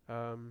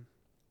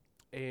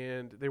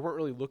 And they weren't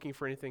really looking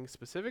for anything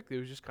specific. It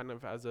was just kind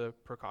of as a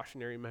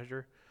precautionary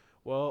measure.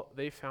 Well,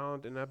 they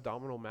found an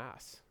abdominal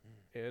mass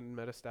and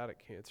metastatic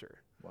cancer.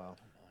 Wow.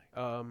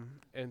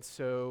 And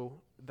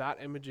so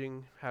that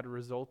imaging had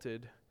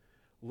resulted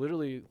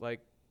literally like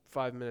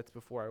 5 minutes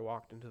before I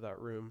walked into that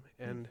room.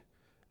 And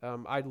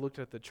I looked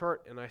at the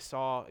chart and I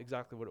saw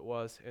exactly what it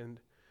was. And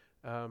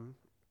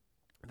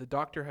the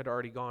doctor had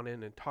already gone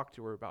in and talked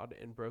to her about it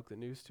and broke the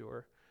news to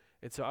her.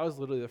 And so I was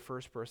literally the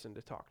first person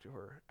to talk to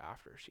her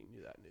after she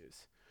knew that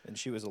news. And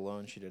she was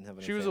alone? She didn't have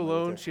any She was family with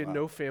alone. her? She had Wow.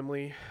 no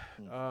family.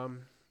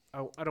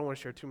 I don't want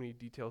to share too many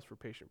details for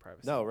patient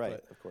privacy. No,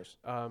 right, of course.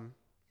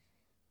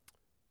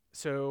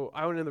 So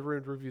I went in the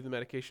room to review the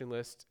medication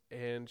list,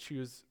 and she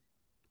was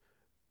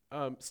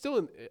still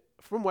in,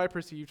 from what I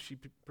perceived, she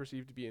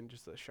perceived to be in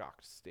just a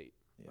shocked state.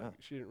 Yeah. Like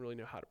she didn't really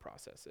know how to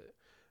process it.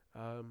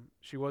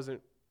 She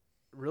wasn't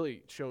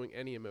really showing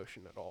any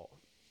emotion at all.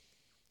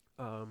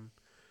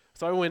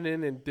 So I went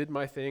in and did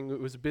my thing. It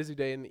was a busy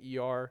day in the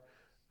ER.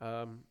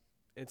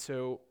 And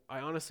so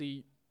I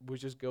honestly was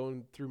just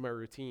going through my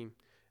routine.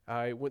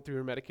 I went through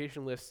her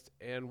medication list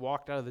and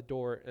walked out of the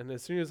door. And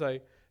as soon as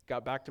I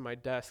got back to my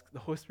desk, the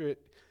Holy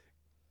Spirit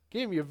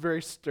gave me a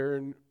very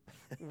stern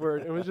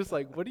word. It was just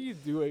like, what are you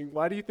doing?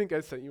 Why do you think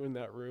I sent you in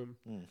that room?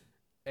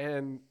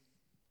 And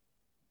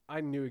I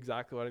knew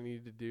exactly what I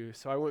needed to do.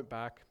 So I went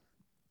back.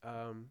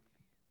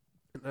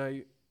 And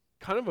I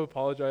kind of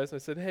apologized. I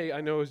said, hey,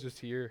 I know I was just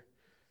here,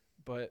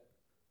 but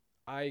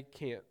I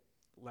can't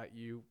let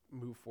you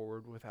move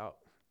forward without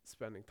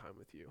spending time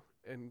with you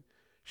and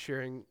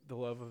sharing the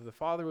love of the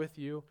Father with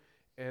you.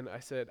 And I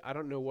said, I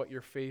don't know what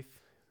your faith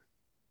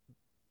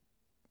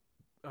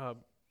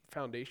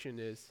foundation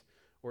is,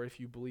 or if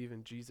you believe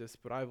in Jesus,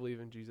 but I believe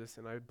in Jesus,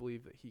 and I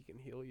believe that he can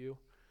heal you,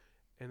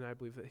 and I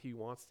believe that he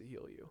wants to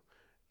heal you.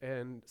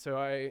 And so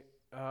I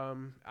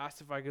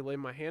asked if I could lay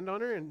my hand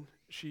on her, and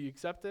she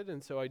accepted,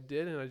 and so I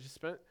did, and I just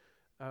spent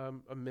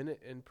a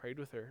minute and prayed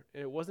with her.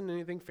 And it wasn't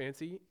anything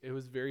fancy. It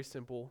was very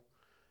simple,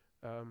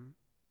 and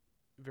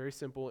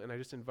I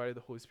just invited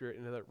the Holy Spirit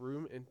into that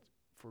room and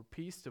for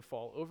peace to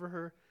fall over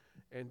her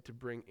and to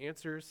bring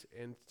answers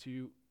and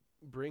to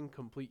bring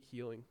complete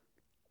healing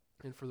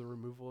and for the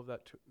removal of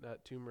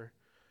that tumor.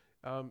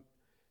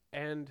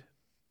 And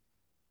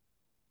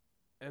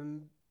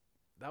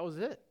that was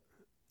it.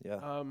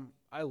 Yeah.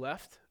 I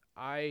left.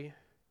 I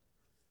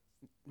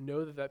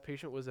know that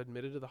patient was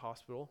admitted to the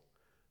hospital,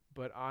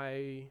 but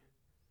I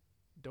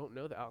don't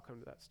know the outcome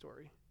to that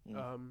story.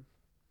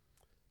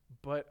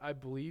 But I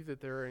believe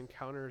that there are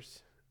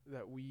encounters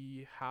that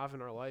we have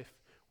in our life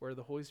where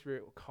the Holy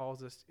Spirit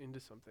calls us into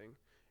something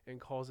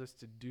and calls us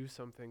to do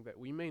something that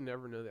we may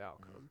never know the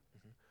outcome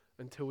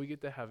until we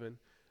get to heaven.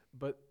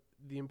 But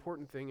the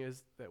important thing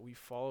is that we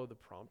follow the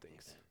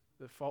promptings,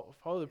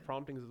 follow the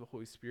promptings of the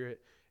Holy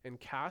Spirit and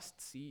cast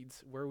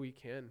seeds where we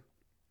can.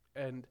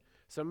 And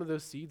some of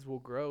those seeds will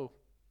grow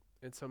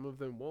and some of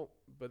them won't,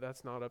 but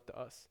that's not up to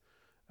us.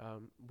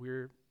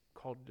 We're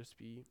called to just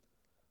be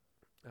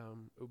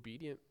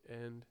obedient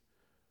and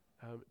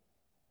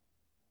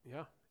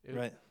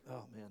Right.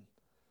 Oh man,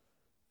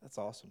 that's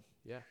awesome.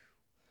 Yeah.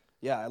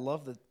 Yeah, I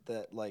love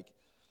that like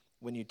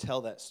when you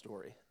tell that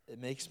story, it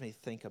makes me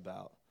think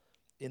about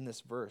in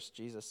this verse,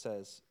 Jesus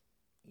says,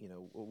 you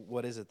know,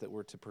 what is it that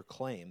we're to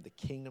proclaim? The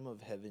kingdom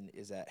of heaven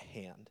is at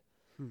hand.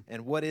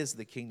 And what is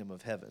the kingdom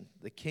of heaven?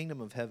 The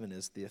kingdom of heaven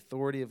is the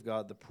authority of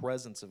God, the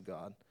presence of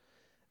God.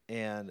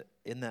 And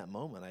in that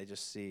moment, I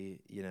just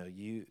see, you know,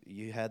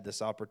 you had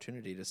this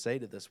opportunity to say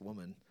to this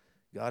woman,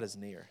 God is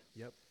near.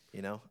 Yep.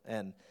 You know,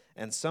 and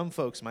some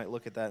folks might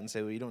look at that and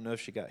say, well, you don't know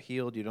if she got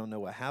healed, you don't know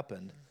what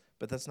happened,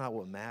 but that's not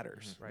what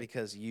matters, Right.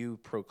 because you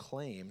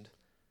proclaimed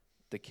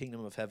the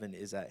kingdom of heaven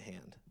is at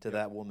hand to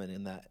that woman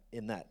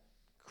in that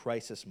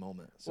crisis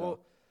moment. So, Well,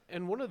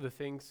 and one of the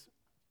things,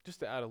 just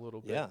to add a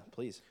little bit, yeah,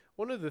 please.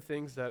 one of the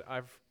things that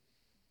I've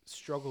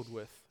struggled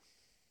with,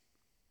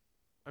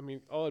 I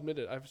mean, I'll admit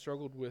it, I've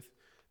struggled with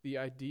the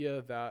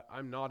idea that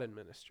I'm not in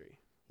ministry.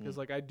 Because,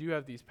 like, I do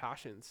have these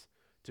passions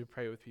to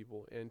pray with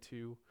people and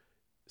to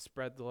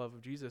spread the love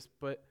of Jesus.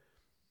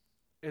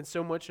 And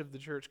so much of the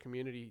church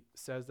community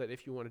says that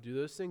if you want to do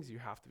those things, you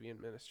have to be in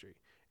ministry.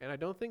 And I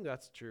don't think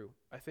that's true.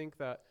 I think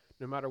that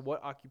no matter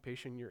what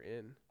occupation you're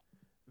in,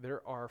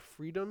 there are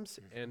freedoms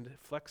and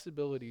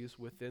flexibilities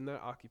within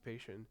that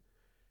occupation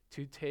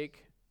to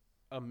take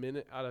a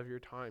minute out of your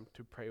time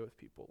to pray with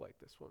people like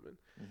this woman.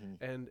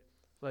 And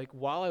like,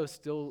 while I was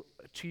still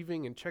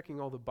achieving and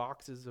checking all the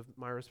boxes of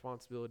my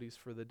responsibilities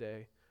for the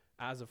day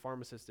as a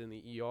pharmacist in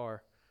the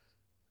ER,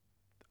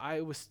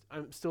 I'm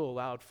still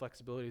allowed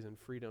flexibilities and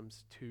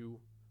freedoms to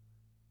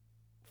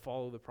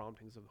follow the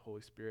promptings of the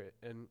Holy Spirit.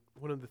 And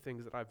one of the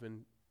things that I've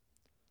been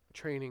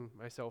training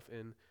myself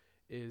in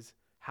is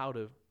how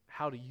to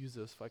use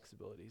those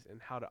flexibilities and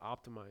how to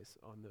optimize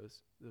on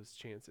those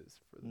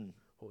chances for the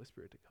Holy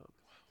Spirit to come.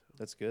 So.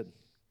 That's good.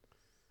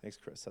 Thanks,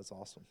 Chris. That's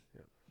awesome.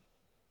 Yeah.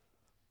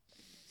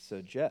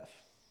 So, Jeff.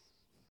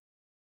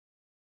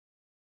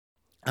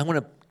 I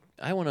want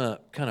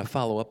to kind of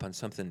follow up on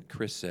something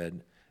Chris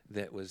said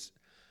that was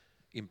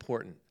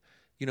important.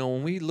 You know,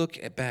 when we look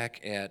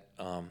back at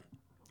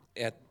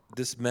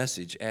this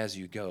message as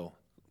you go,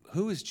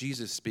 who is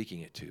Jesus speaking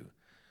it to?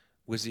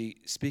 Was he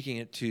speaking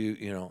it to,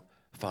 you know,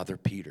 Father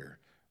Peter,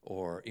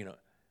 or, you know,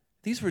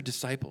 these were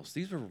disciples.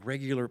 These were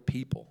regular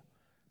people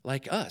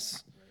like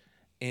us.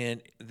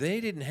 And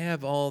they didn't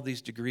have all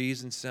these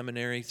degrees and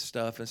seminary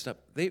stuff and stuff.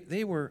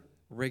 They were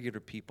regular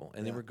people,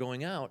 and they were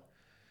going out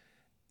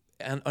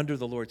and under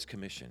the Lord's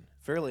commission.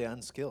 Fairly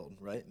unskilled,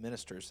 right?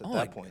 Ministers at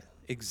that point.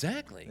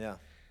 Exactly. Yeah.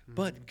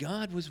 But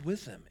God was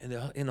with them, and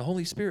the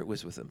Holy Spirit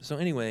was with them. So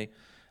anyway,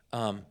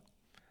 I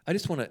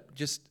just want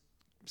to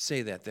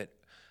say that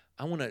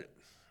I want to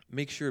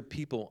make sure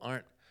people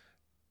aren't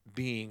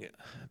being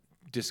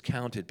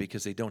discounted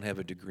because they don't have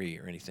a degree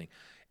or anything.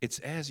 It's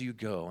as you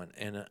go,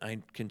 and I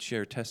can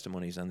share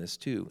testimonies on this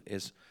too,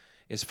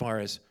 as far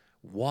as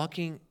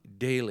walking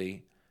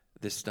daily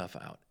this stuff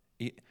out.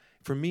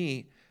 For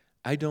me,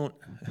 I don't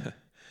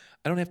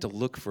have to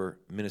look for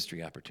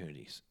ministry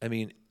opportunities. I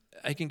mean,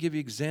 I can give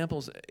you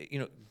examples. You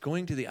know,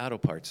 going to the auto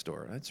parts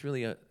store, that's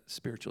really a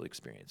spiritual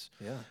experience.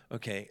 Yeah.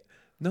 Okay.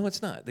 No,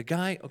 it's not. The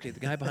guy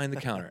behind the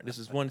counter. This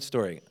is one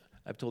story.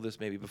 I've told this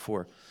maybe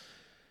before.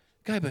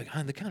 The guy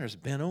behind the counter is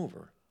bent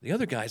over. The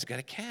other guy's got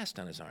a cast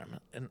on his arm.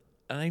 And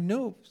I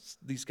know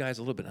these guys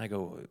a little bit. And I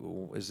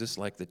go, is this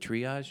like the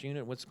triage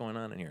unit? What's going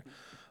on in here?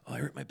 Oh, I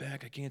hurt my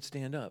back. I can't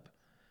stand up.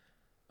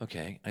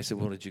 Okay. I said,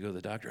 well, did you go to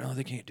the doctor? Oh,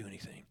 they can't do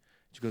anything.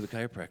 Did you go to the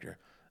chiropractor?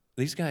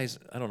 These guys,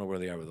 I don't know where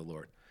they are with the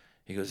Lord.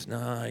 He goes,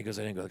 no. He goes,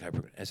 I didn't go to the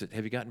chiropractor. I said,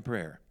 have you gotten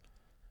prayer?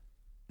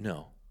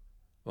 No.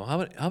 Well,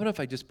 how about if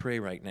I just pray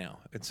right now?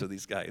 And so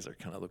these guys are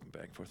kind of looking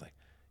back and forth like,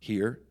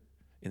 here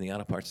in the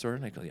auto parts store?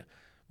 And I go, yeah.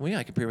 Well, yeah,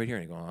 I can pray right here.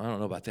 And I go, I don't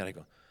know about that. I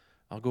go,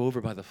 I'll go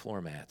over by the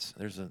floor mats.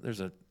 There's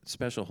a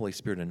special Holy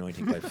Spirit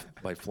anointing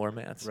by floor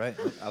mats. Right.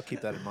 I'll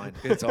keep that in mind.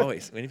 It's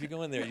always. I mean, if you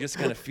go in there, you just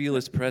kind of feel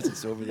His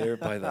presence over there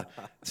by the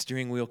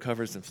steering wheel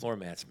covers and floor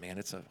mats. Man,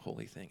 it's a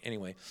holy thing.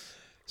 Anyway,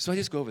 so I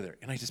just go over there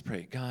and I just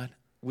pray, God,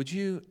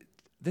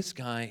 this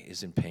guy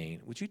is in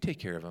pain. Would you take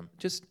care of him?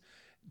 Just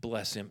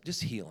bless him.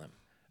 Just heal him.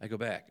 I go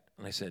back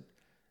and I said,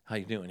 how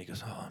you doing? He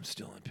goes, oh, I'm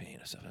still in pain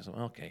and stuff. I said,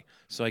 well, okay.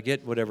 So I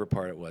get whatever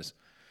part it was.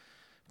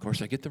 Of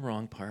course, I get the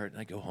wrong part,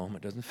 and I go home.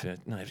 It doesn't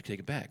fit, and I have to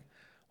take it back.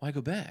 Well, I go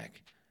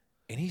back,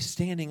 and he's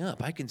standing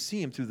up. I can see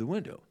him through the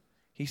window.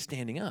 He's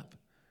standing up.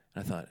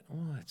 And I thought,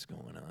 what's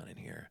going on in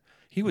here?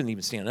 He wasn't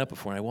even standing up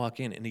before, and I walk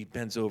in, and he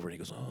bends over, and he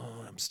goes,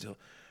 oh, I'm still.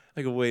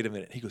 I go, wait a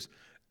minute. He goes,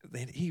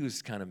 he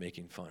was kind of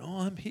making fun. Oh,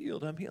 I'm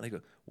healed. I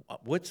go,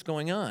 what's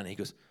going on? He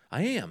goes,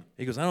 I am.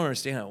 He goes, I don't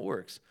understand how it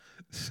works.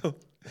 So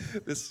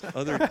this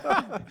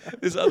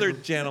other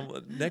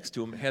gentleman next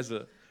to him has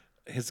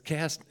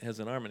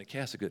an arm in a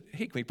cast. I go,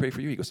 hey, can we pray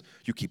for you? He goes,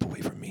 you keep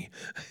away from me.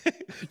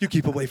 You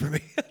keep away from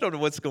me. I don't know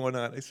what's going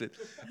on. I said,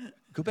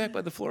 go back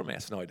by the floor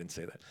mats. No, I didn't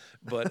say that.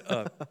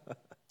 But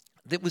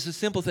it was a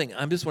simple thing.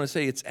 I just want to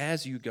say it's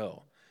as you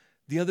go.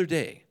 The other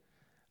day,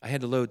 I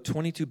had to load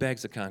 22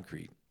 bags of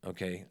concrete.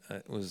 Okay,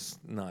 it was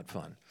not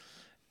fun.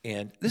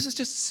 And this is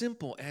just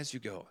simple as you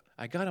go.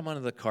 I got them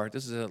onto the cart.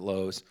 This is at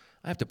Lowe's.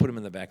 I have to put them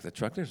in the back of the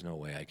truck. There's no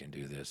way I can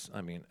do this.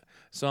 I mean,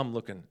 so I'm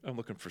looking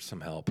for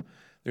some help.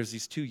 There's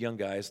these two young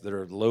guys that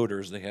are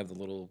loaders. They have the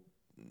little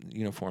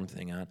uniform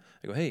thing on.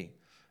 I go, hey,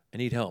 I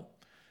need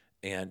help.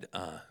 And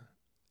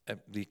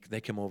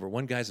they come over.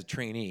 One guy's a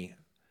trainee.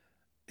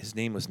 His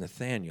name was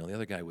Nathaniel. The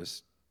other guy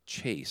was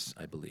Chase,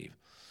 I believe.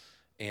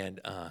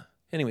 And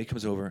anyway, he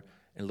comes over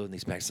and loading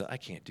these bags. I said, I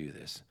can't do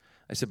this.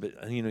 I said,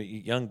 but, you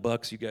young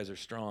bucks, you guys are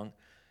strong.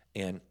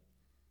 And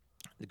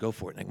to go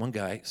for it. And one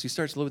guy, so he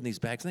starts loading these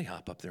bags, and they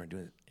hop up there and do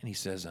it. And he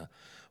says,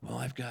 well,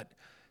 I've got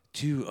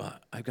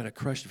a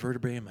crushed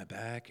vertebrae in my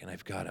back, and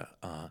I've got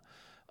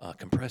a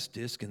compressed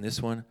disc in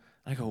this one.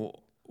 And I go,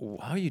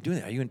 how are you doing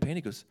that? Are you in pain?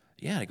 He goes,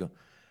 yeah. I go,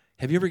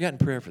 have you ever gotten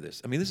prayer for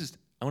this? I mean,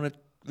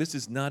 this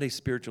is not a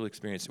spiritual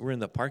experience. We're in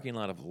the parking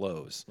lot of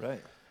Lowe's.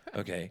 Right.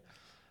 Okay.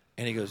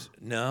 And he goes,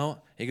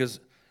 no. He goes,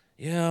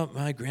 yeah,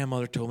 my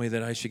grandmother told me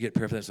that I should get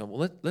prayer for that. So,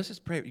 well, let's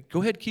just pray.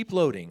 Go ahead, keep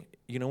loading.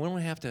 We don't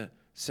have to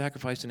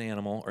sacrifice an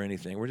animal or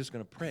anything. We're just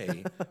going to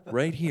pray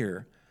right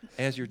here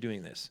as you're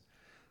doing this.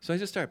 So I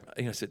just start,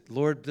 I said,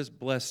 Lord, just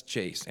bless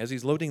Chase as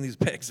he's loading these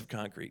bags of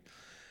concrete.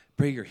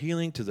 Pray your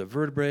healing to the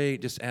vertebrae.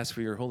 Just ask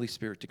for your Holy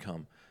Spirit to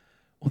come.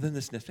 Well, then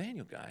this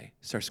Nathaniel guy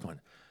starts going,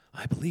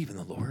 I believe in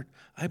the Lord.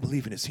 I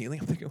believe in his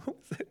healing. I'm thinking,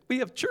 we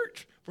have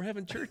church. We're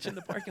having church in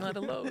the parking lot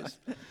of Lowe's.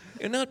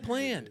 And not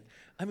planned.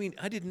 I mean,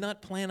 I did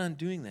not plan on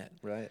doing that.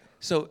 Right.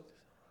 So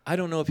I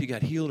don't know if he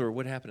got healed or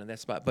what happened in that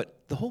spot.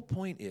 But the whole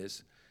point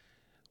is,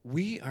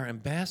 we are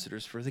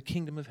ambassadors for the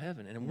kingdom of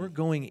heaven, and we're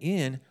going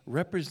in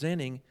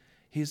representing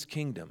his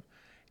kingdom.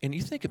 And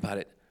you think about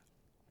it,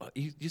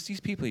 you see these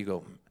people, you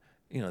go,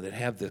 that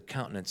have the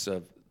countenance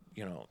of,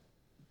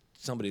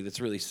 somebody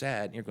that's really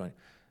sad, and you're going,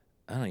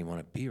 I don't even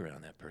want to be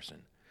around that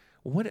person.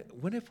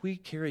 What if we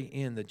carry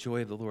in the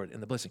joy of the Lord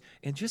and the blessing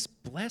and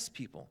just bless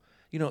people?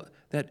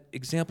 That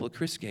example that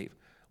Chris gave,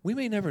 we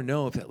may never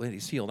know if that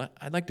lady's healed.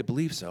 I'd like to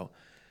believe so,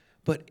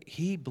 but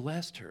he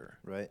blessed her.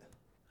 Right.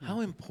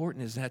 How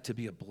important is that to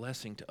be a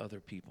blessing to other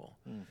people?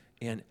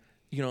 And,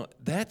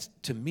 that's,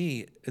 to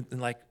me,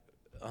 and like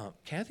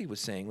Kathy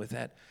was saying with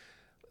that,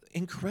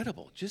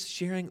 incredible. Just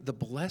sharing the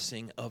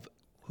blessing of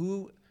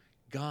who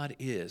God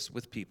is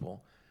with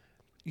people.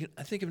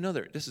 I think of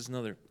this is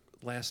another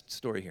last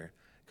story here.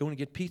 Going to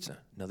get pizza,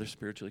 another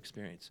spiritual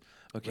experience.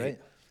 Okay, Right.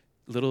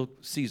 Little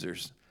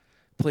Caesars.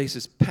 Place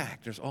is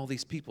packed. There's all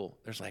these people.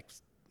 There's like,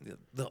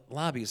 the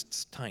lobby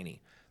is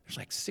tiny. There's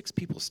like 6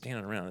 people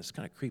standing around. It's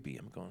kind of creepy.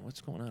 I'm going, what's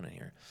going on in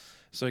here?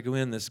 So I go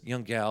in. This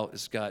young gal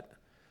has got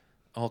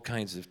all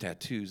kinds of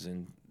tattoos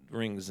and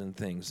rings and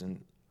things.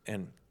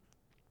 And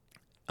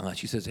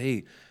she says,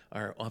 hey,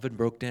 our oven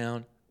broke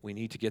down. We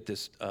need to get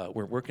this.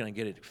 We're working on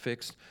getting it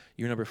fixed.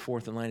 You're number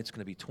 4th in line. It's going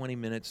to be 20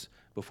 minutes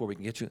before we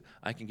can get you.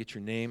 I can get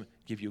your name,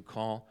 give you a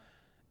call.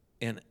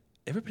 And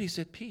everybody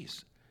said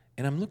peace.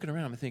 And I'm looking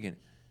around. I'm thinking,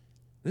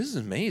 this is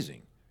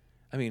amazing.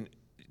 I mean,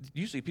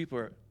 usually people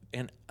are,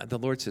 and the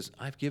Lord says,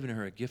 I've given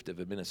her a gift of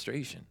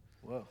administration.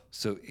 Whoa.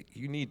 So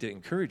you need to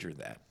encourage her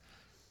that.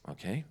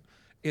 Okay?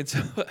 And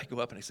so I go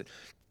up and I said,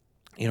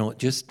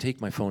 just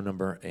take my phone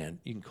number and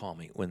you can call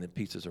me when the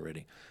pizza's are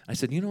ready. I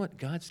said, you know what?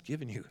 God's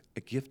given you a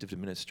gift of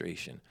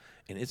administration,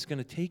 and it's going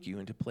to take you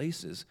into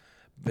places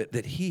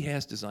that he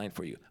has designed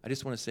for you. I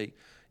just want to say,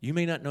 you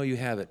may not know you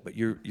have it, but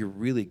you're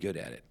really good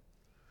at it.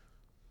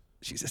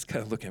 She's just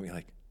kind of looking at me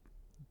like,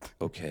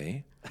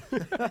 okay.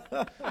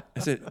 I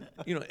said,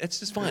 it's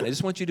just fine. I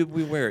just want you to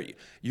be aware.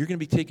 You're going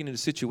to be taken into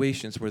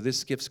situations where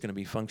this gift's going to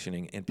be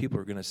functioning, and people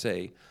are going to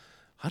say,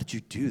 how did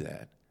you do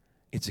that?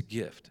 It's a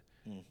gift.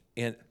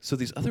 And so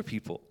these other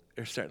people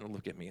are starting to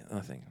look at me, and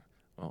I think,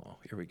 oh,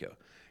 here we go.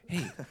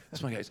 Hey,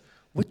 that's my guys.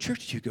 What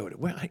church do you go to?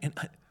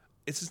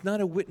 This is not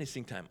a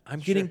witnessing time. I'm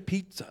getting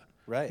pizza.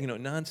 Right.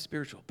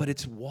 Non-spiritual. But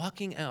it's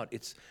walking out.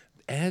 It's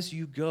as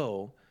you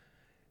go,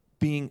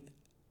 being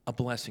a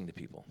blessing to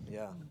people.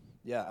 Yeah.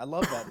 Yeah, I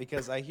love that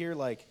because I hear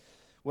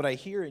what I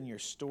hear in your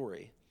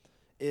story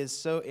is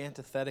so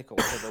antithetical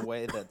to the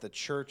way that the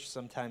church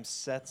sometimes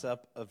sets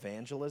up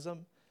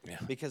evangelism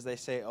because they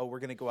say, oh, we're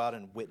going to go out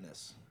and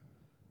witness,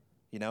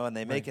 and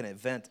they make an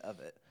event of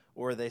it.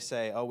 Or they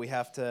say, oh, we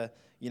have to,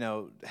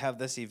 have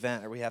this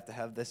event or we have to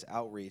have this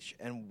outreach.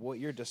 And what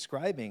you're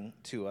describing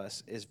to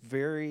us is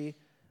very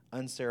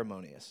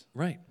unceremonious.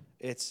 Right.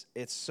 It's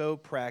so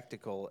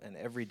practical and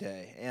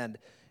everyday. And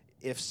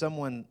if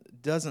someone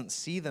doesn't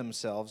see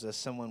themselves as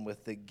someone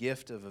with the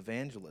gift of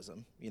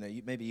evangelism,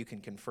 maybe you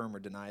can confirm or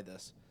deny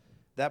this,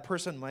 that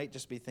person might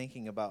just be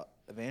thinking about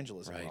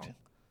evangelism wrong.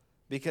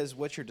 Because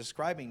what you're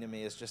describing to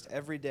me is just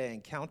everyday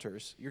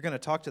encounters. You're going to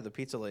talk to the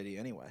pizza lady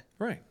anyway.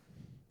 Right.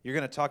 You're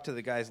going to talk to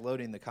the guys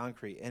loading the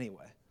concrete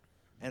anyway.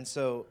 And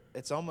so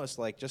it's almost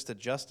like just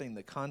adjusting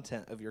the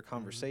content of your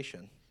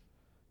conversation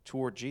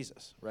toward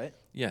Jesus, right?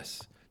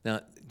 Yes.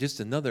 Now, just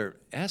another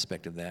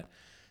aspect of that,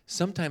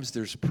 sometimes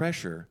there's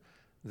pressure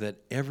that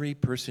every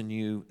person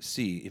you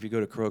see, if you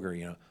go to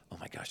Kroger, oh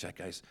my gosh, that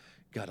guy's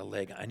got a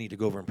leg. I need to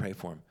go over and pray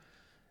for him.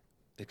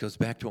 It goes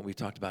back to what we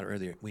talked about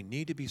earlier. We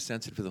need to be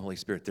sensitive to the Holy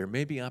Spirit. There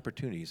may be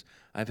opportunities.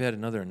 I've had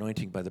another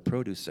anointing by the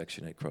produce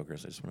section at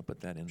Kroger's. I just want to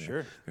put that in there.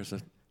 Sure. There's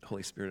a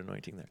Holy Spirit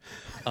anointing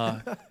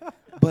there.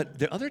 But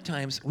there are other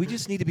times we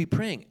just need to be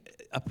praying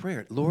a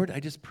prayer. Lord, I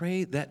just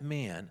pray that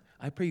man,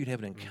 I pray you'd have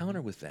an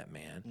encounter with that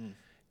man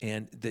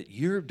and that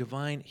your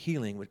divine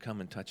healing would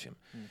come and touch him.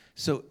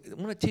 So I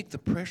want to take the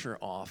pressure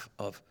off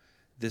of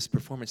this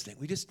performance thing.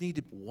 We just need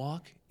to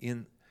walk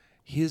in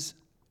his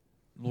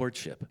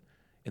lordship.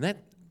 And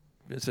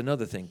that's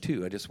another thing,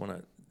 too. I just want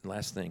to,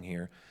 last thing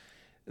here,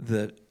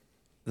 the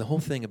whole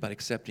thing about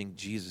accepting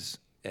Jesus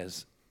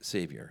as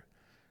Savior.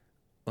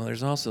 Well,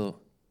 there's also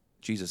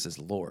Jesus as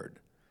Lord.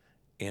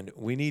 And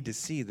we need to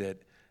see that,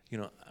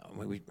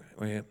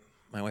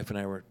 my wife and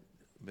I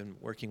been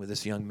working with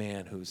this young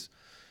man who's,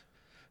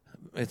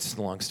 it's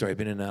a long story,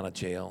 been in and out of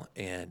jail,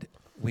 and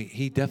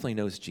he definitely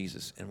knows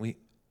Jesus. And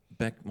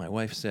Beck, my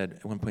wife, said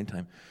at one point in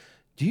time,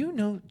 do you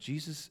know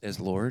Jesus as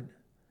Lord?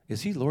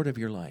 Is he Lord of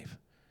your life?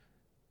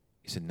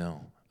 He said,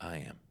 no, I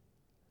am.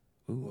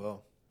 Ooh.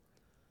 Whoa.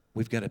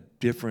 We've got a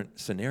different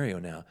scenario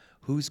now.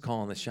 Who's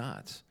calling the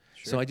shots?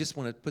 Sure. So I just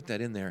want to put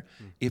that in there.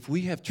 If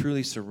we have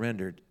truly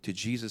surrendered to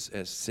Jesus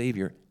as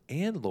Savior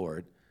and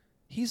Lord,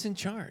 he's in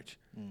charge,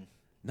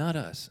 not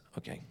us.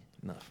 Okay,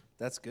 enough.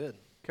 That's good.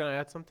 Can I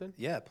add something?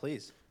 Yeah,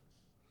 please.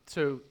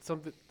 So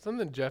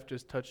something Jeff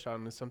just touched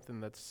on is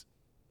something that's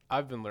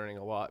I've been learning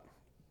a lot.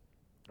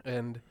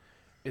 And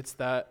it's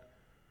that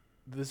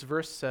this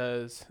verse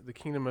says the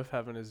kingdom of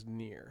heaven is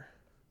near,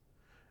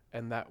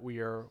 and that we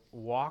are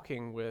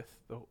walking with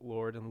the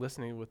Lord and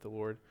listening with the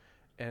Lord.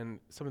 And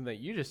something that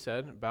you just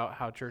said about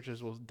how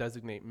churches will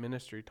designate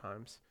ministry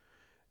times.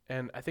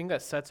 And I think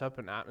that sets up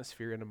an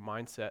atmosphere and a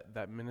mindset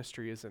that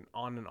ministry is an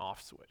on and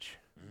off switch.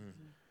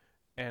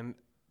 And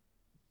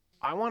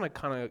I want to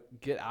kind of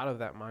get out of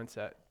that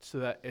mindset so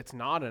that it's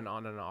not an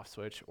on and off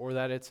switch, or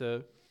that it's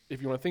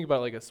if you want to think about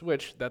it like a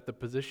switch, that the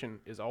position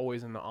is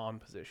always in the on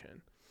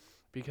position.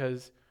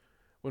 Because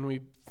when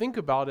we think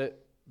about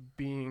it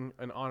being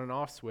an on and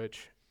off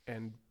switch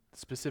and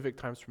specific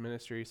times for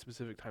ministry,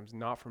 specific times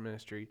not for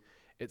ministry,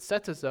 it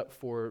sets us up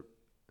for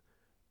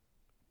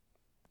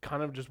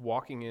kind of just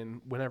walking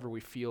in whenever we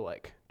feel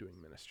like doing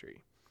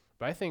ministry.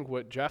 But I think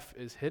what Jeff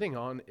is hitting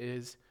on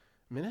is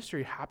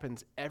ministry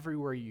happens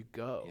everywhere you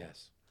go.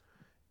 Yes.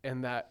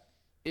 And that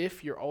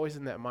if you're always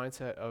in that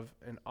mindset of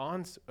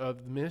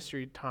the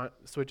ministry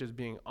switches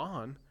being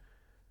on,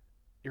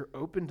 you're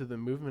open to the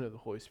movement of the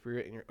Holy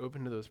Spirit and you're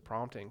open to those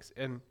promptings.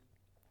 And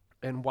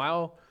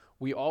while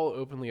we all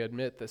openly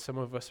admit that some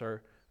of us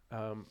are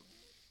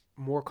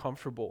more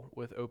comfortable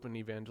with open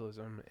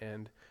evangelism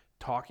and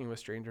talking with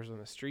strangers on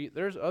the street,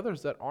 there's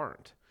others that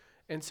aren't.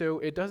 And so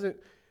it doesn't,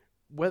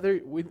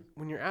 when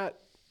you're at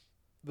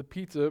the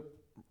pizza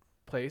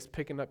place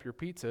picking up your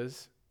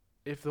pizzas,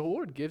 if the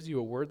Lord gives you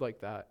a word like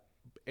that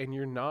and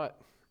you're not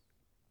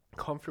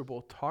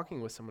comfortable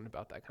talking with someone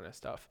about that kind of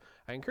stuff,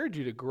 I encourage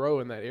you to grow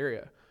in that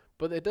area.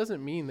 But it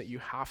doesn't mean that you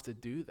have to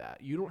do that.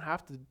 You don't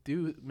have to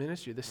do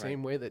ministry the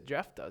same way that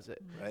Jeff does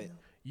it. Right.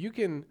 You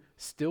can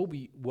still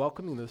be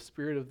welcoming the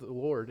Spirit of the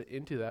Lord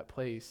into that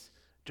place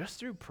just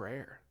through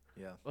prayer.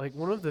 Yeah. Like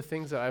one of the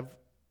things that I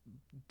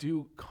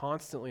do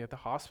constantly at the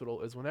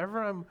hospital is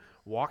whenever I'm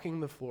walking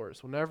the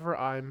floors, whenever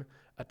I'm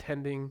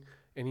attending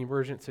an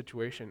emergent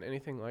situation,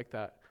 anything like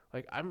that,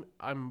 like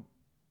I'm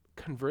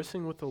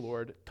conversing with the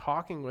Lord,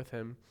 talking with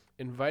him,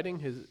 inviting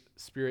his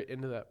Spirit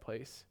into that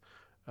place.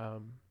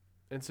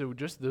 And so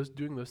just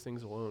doing those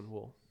things alone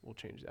will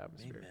change the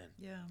atmosphere. Amen.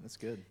 Yeah. That's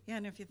good. Yeah,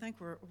 and if you think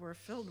we're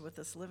filled with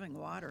this living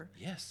water,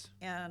 Yes.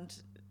 and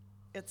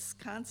it's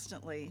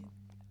constantly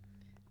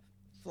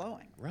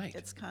flowing. Right.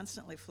 It's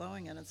constantly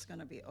flowing, and it's going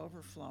to be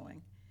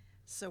overflowing.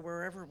 So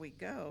wherever we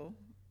go,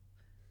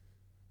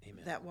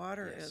 Amen. that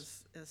water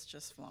Yes. is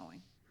just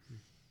flowing.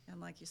 And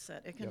like you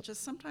said, it can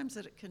sometimes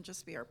it can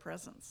just be our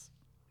presence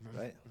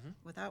Right.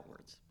 without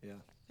words. Yeah.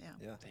 Yeah.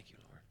 Yeah. Thank you,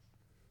 Lord.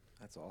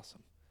 That's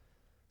awesome.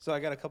 So I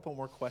got a couple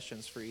more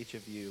questions for each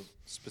of you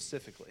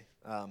specifically.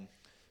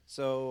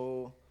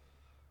 So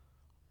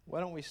why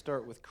don't we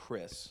start with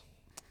Chris?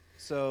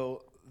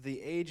 So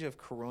the age of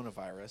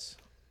coronavirus,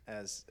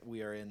 as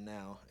we are in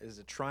now, is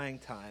a trying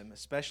time,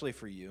 especially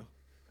for you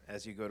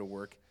as you go to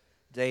work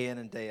day in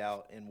and day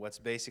out in what's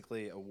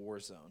basically a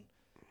war zone.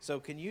 So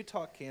can you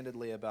talk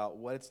candidly about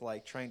what it's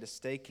like trying to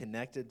stay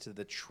connected to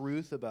the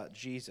truth about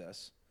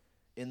Jesus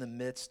in the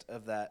midst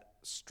of that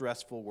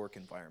stressful work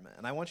environment?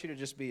 And I want you to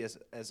just be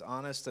as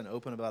honest and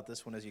open about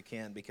this one as you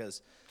can,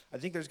 because I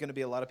think there's going to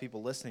be a lot of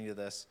people listening to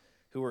this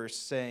who are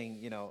saying,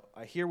 you know,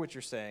 I hear what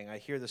you're saying, I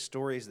hear the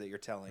stories that you're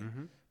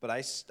telling, but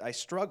I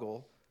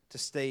struggle to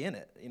stay in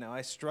it. You know,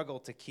 I struggle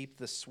to keep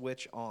the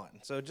switch on.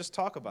 So just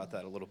talk about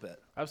that a little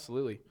bit.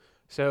 Absolutely.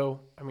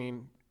 So, I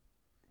mean,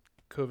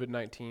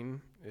 COVID-19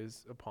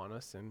 is upon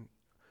us, and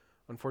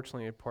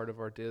unfortunately a part of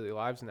our daily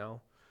lives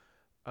now.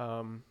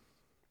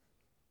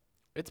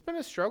 It's been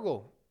a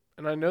struggle,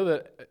 and I know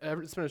that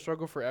it's been a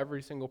struggle for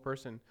every single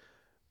person.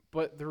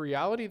 But the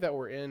reality that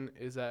we're in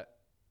is that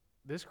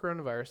this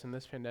coronavirus and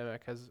this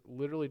pandemic has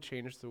literally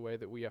changed the way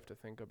that we have to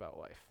think about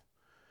life.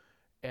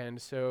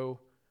 And so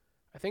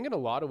I think in a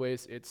lot of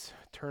ways it's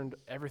turned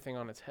everything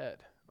on its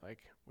head.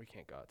 Like, we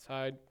can't go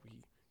outside, we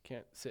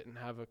can't sit and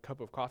have a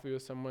cup of coffee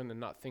with someone and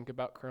not think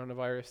about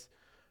coronavirus.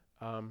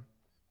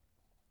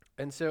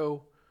 And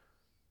so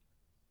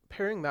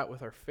pairing that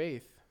with our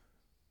faith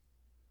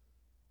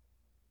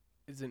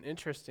is an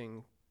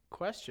interesting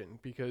question,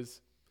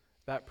 because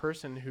that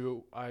person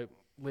who I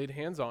laid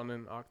hands on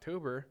in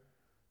October,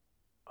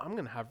 I'm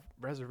going to have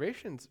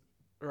reservations,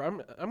 or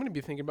I'm going to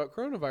be thinking about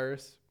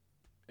coronavirus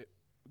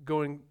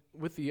going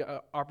with the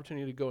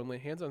opportunity to go and lay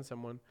hands on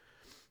someone.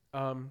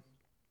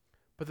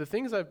 But the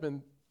things I've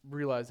been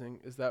realizing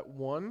is that,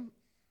 one,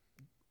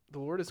 the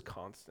Lord is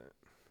constant,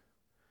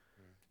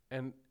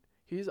 and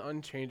he's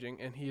unchanging,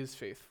 and he is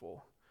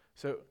faithful.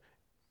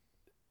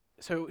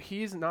 So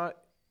he's not,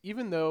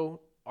 even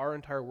though our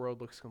entire world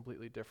looks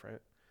completely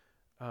different,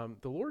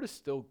 the Lord is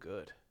still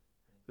good.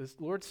 This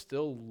Lord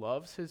still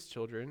loves his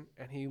children,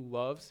 and he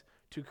loves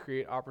to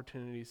create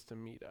opportunities to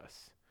meet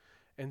us.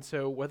 And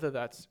so whether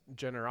that's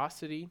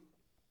generosity,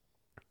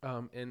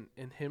 and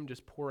him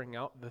just pouring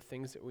out the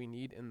things that we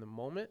need in the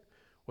moment,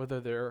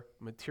 whether they're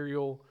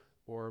material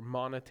or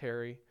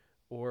monetary,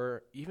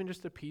 or even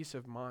just a peace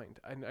of mind.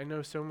 I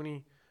know so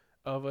many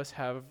of us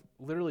have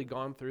literally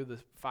gone through the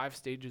 5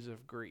 stages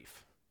of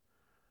grief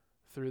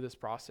through this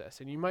process,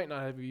 and you might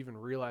not have even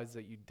realized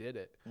that you did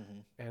it.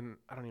 And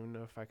I don't even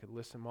know if I could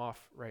list them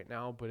off right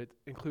now, but it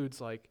includes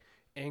like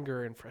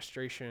anger and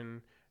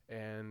frustration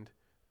and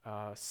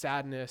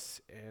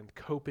sadness and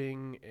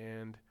coping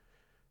and,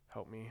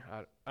 help me,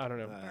 I don't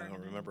know. I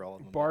don't remember all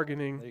of them.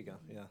 Bargaining. There you go.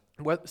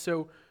 Yeah.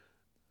 So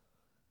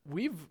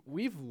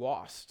we've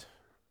lost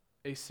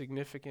a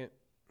significant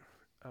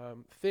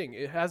thing.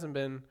 It hasn't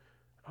been,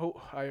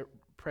 I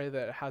pray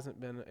that it hasn't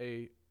been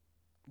a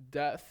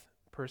death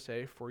per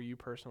se for you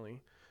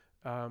personally,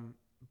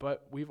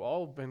 but we've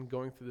all been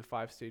going through the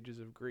 5 stages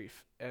of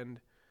grief,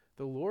 and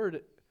the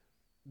Lord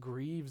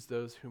grieves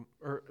those who,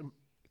 or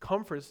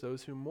comforts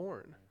those who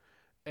mourn,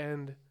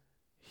 and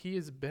he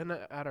has been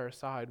at our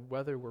side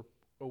whether we're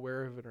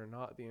aware of it or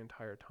not the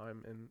entire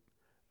time. And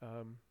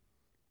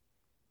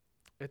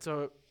it's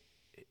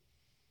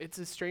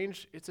a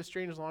strange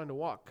line to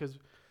walk, because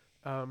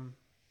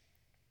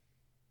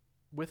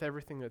with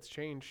everything that's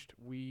changed,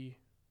 we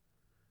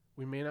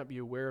may not be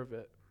aware of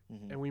it,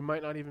 and we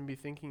might not even be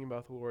thinking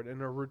about the Lord,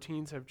 and our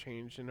routines have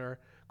changed, and our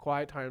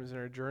quiet times and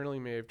our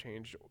journaling may have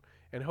changed,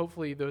 and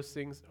hopefully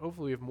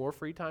we have more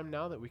free time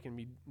now that we can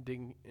be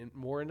digging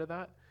more into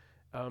that.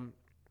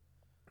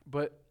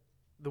 But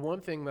the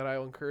one thing that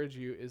I'll encourage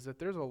you is that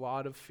there's a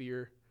lot of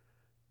fear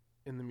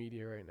in the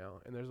media right now,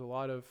 and there's a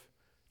lot of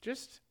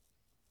just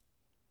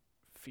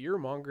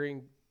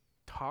fear-mongering,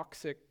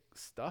 toxic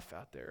stuff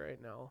out there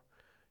right now.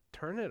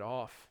 Turn it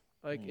off.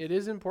 Like, it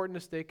is important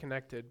to stay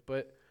connected,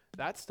 but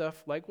that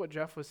stuff, like what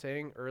Jeff was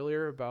saying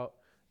earlier about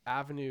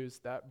avenues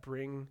that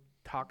bring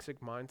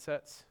toxic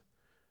mindsets,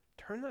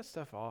 turn that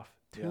stuff off.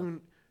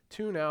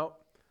 Tune out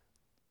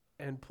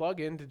and plug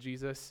into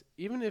Jesus,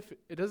 even if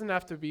it doesn't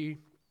have to be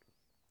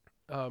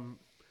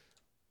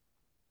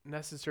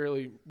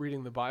necessarily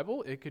reading the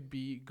Bible. It could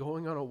be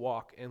going on a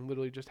walk and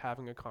literally just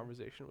having a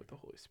conversation with the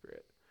Holy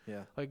Spirit.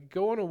 Yeah. Like,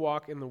 go on a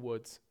walk in the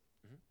woods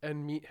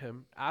and meet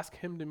him. Ask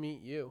him to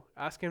meet you.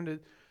 Ask him to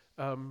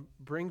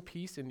bring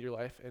peace into your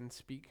life and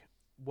speak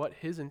what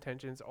his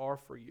intentions are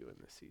for you in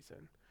this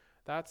season.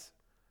 That's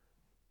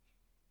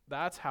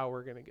how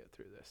we're going to get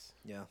through this.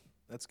 Yeah,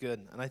 That's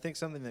good. And I think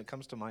something that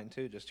comes to mind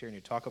too, just hearing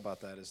you talk about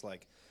that, is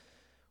like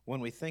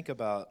when we think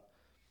about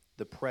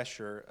the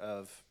pressure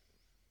of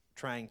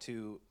trying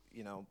to,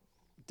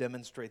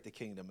 demonstrate the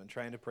kingdom and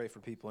trying to pray for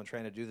people and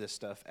trying to do this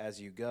stuff as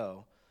you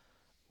go,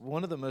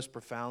 one of the most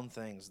profound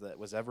things that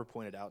was ever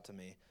pointed out to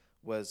me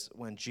was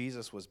when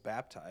Jesus was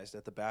baptized,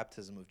 at the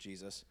baptism of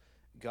Jesus,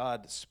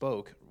 God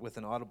spoke with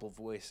an audible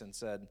voice and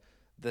said,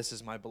 "This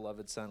is my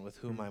beloved Son with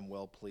whom I'm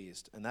well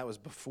pleased." And that was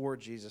before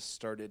Jesus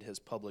started his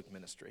public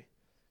ministry.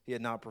 He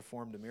had not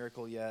performed a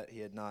miracle yet. He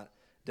had not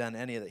done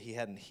any of that. He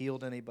hadn't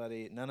healed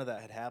anybody. None of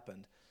that had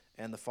happened.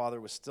 And the Father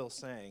was still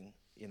saying,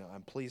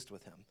 I'm pleased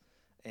with him.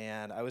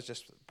 And I was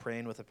just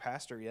praying with a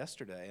pastor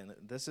yesterday, and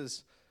this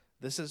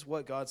is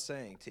what God's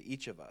saying to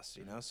each of us,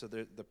 So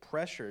the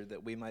pressure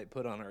that we might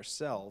put on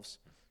ourselves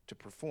to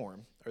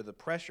perform, or the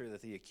pressure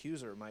that the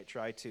accuser might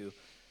try to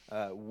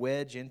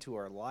wedge into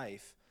our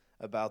life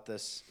about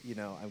this,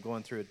 I'm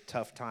going through a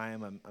tough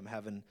time, I'm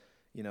having,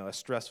 a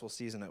stressful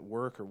season at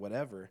work or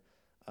whatever,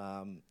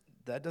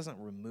 that doesn't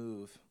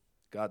remove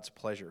God's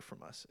pleasure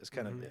from us. It's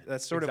kind of,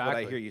 that's sort of what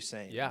I hear you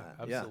saying. Yeah,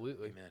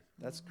 absolutely. Amen.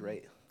 That's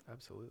great.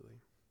 Absolutely.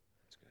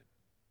 That's good.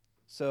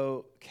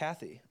 So,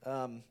 Kathy,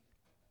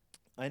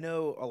 I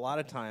know a lot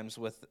of times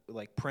with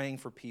like praying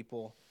for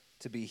people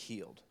to be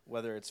healed,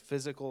 whether it's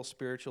physical,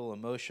 spiritual,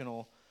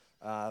 emotional,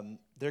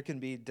 there can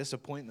be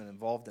disappointment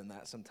involved in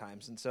that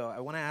sometimes. And so I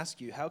want to ask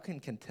you, how can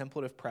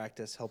contemplative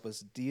practice help us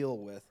deal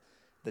with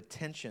the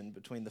tension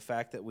between the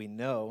fact that we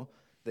know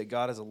that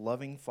God is a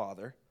loving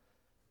Father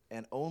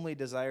and only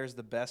desires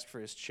the best for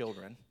his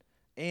children,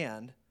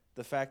 and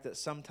the fact that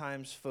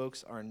sometimes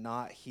folks are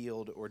not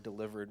healed or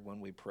delivered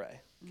when we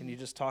pray? Can you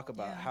just talk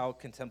about how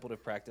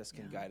contemplative practice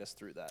can guide us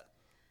through that?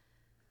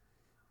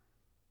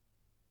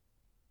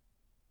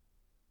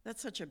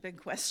 That's such a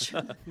big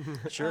question.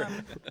 Sure.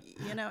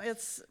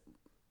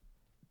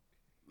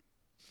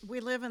 We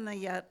live in the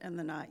yet and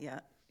the not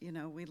yet.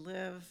 We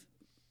live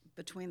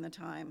between the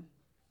time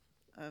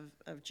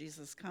of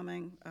Jesus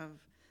coming, of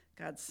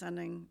God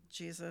sending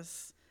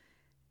Jesus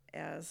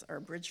as our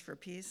bridge for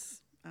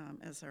peace,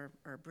 as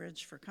our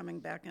bridge for coming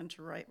back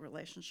into right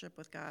relationship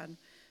with God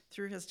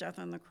through his death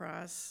on the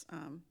cross,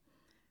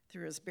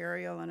 through his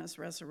burial and his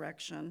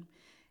resurrection,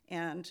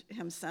 and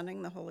him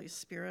sending the Holy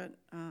Spirit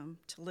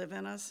to live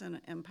in us and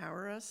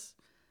empower us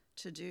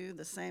to do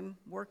the same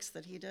works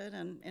that he did,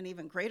 and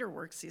even greater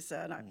works, he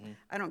said.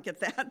 I don't get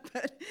that,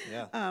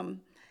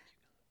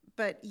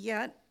 but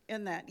yet,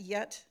 in that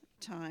yet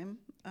time,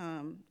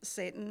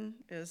 Satan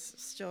is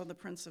still the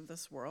prince of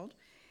this world,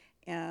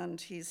 and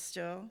he's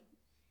still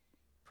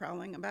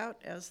prowling about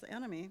as the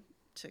enemy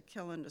to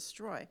kill and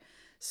destroy.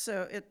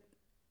 So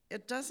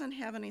it doesn't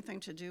have anything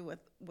to do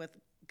with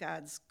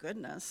God's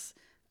goodness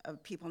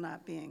of people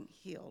not being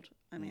healed.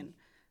 I mean,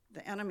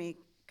 the enemy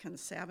can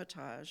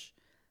sabotage,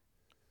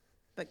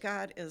 but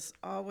God is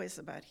always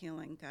about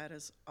healing. God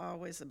is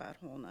always about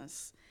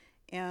wholeness.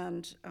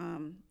 And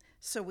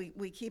so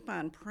we keep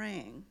on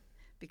praying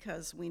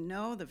because we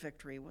know the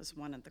victory was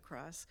won at the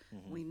cross.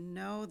 We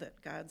know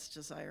that God's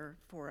desire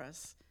for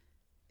us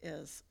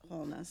is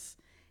wholeness.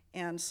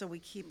 And so we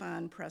keep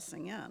on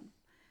pressing in.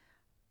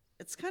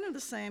 It's kind of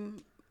the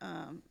same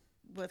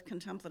with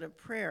contemplative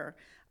prayer.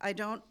 I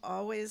don't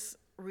always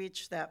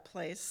reach that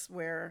place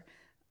where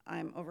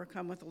I'm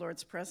overcome with the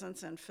Lord's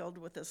presence and filled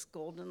with this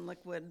golden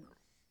liquid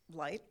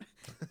light.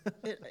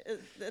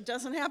 It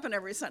doesn't happen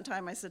every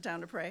time I sit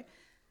down to pray,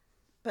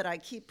 but I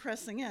keep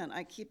pressing in.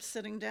 I keep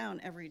sitting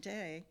down every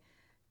day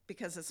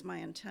because it's my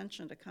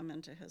intention to come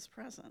into his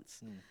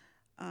presence.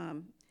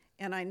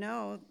 And I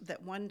know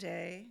that one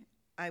day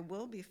I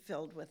will be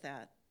filled with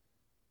that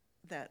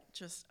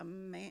just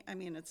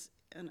it's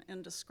an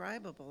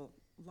indescribable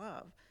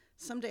love.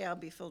 Someday I'll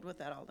be filled with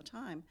that all the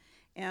time.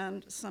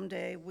 And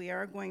someday we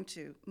are going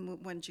to,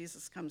 when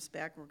Jesus comes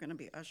back, we're going to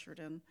be ushered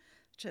in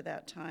to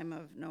that time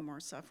of no more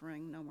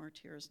suffering, no more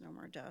tears, no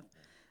more death.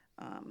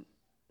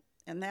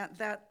 And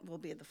that will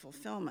be the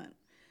fulfillment.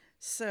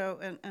 So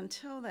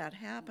until that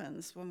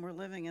happens, when we're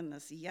living in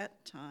this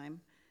yet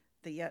time,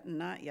 the yet and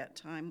not yet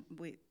time,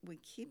 we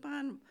keep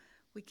on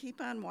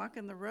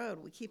walking the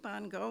road. We keep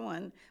on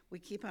going. We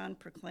keep on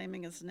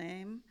proclaiming his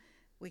name.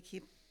 We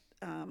keep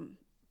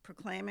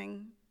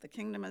proclaiming the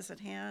kingdom is at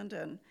hand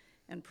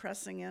and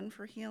pressing in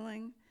for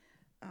healing,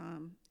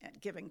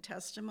 giving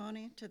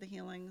testimony to the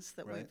healings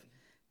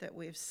that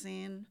we've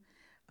seen,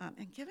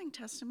 and giving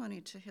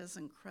testimony to his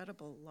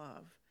incredible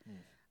love.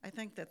 I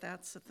think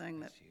that's the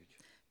thing that huge.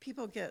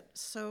 People get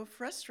so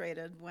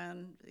frustrated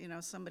when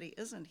somebody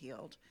isn't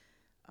healed.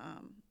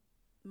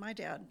 My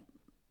dad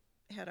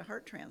had a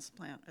heart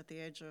transplant at the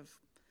age of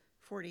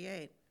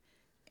 48,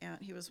 and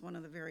he was one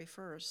of the very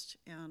first,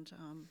 and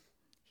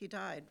he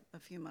died a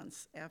few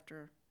months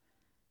after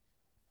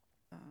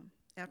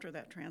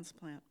that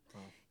transplant.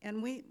 Wow.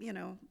 And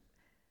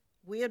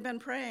we had been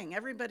praying.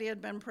 Everybody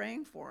had been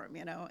praying for him,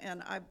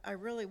 and I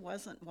really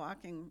wasn't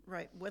walking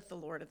right with the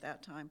Lord at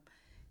that time.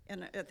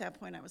 And at that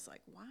point, I was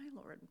like, why,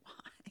 Lord,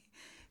 why?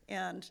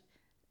 And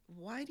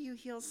why do you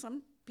heal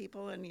some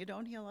people and you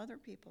don't heal other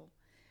people?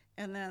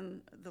 And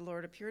then the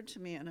Lord appeared to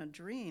me in a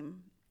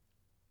dream,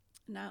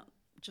 not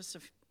just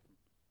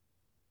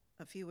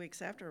a few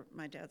weeks after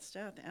my dad's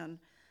death, and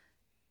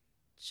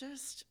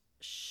just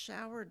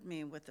showered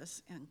me with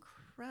this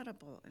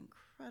incredible,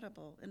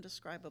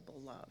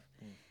 indescribable love.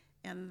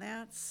 And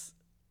that's,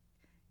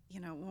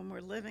 when we're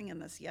living in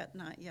this yet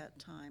not yet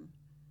time,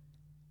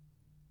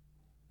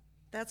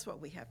 that's what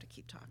we have to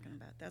keep talking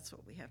about. That's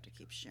what we have to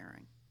keep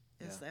sharing,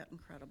 is that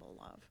incredible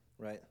love.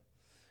 Right.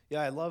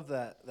 Yeah, I love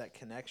that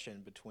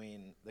connection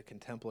between the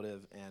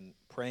contemplative and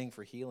praying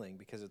for healing,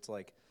 because it's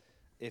like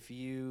if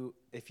you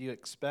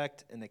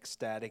expect an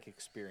ecstatic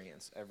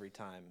experience every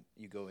time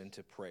you go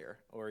into prayer,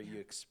 or you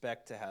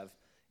expect to have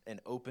an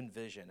open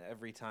vision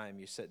every time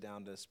you sit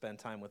down to spend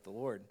time with the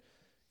Lord,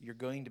 you're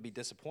going to be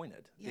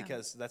disappointed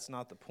because that's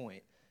not the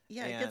point.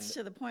 Yeah, it gets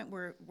to the point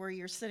where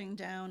you're sitting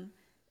down,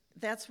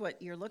 that's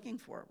what you're looking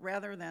for,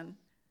 rather than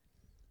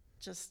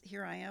just,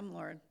 here I am,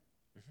 Lord.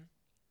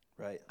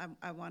 Right.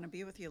 I want to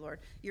be with you, Lord.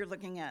 You're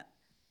looking at,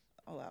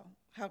 oh, well,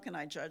 how can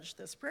I judge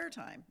this prayer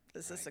time?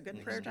 Is this a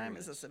good prayer time?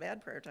 Is this a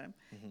bad prayer time?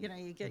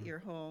 You get your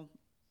whole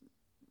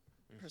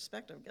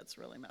perspective gets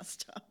really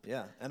messed up.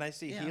 Yeah, and I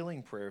see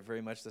healing prayer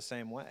very much the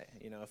same way.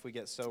 If we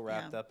get so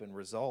wrapped up in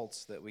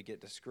results that we get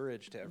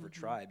discouraged to ever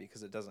try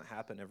because it doesn't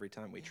happen every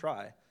time we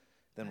try,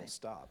 then we'll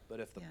stop.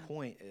 But if the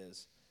point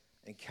is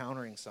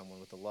encountering someone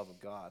with the love of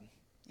God,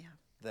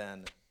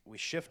 then we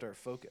shift our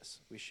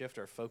focus. We shift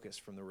our focus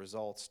from the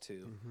results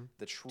to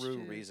the true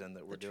reason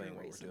that we're doing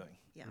what we're doing.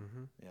 Yeah.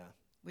 Yeah.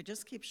 We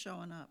just keep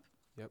showing up.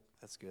 Yep.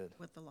 That's good.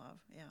 With the love.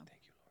 Yeah.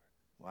 Thank you,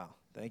 Lord. Wow.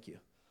 Thank you.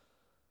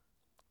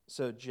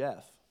 So,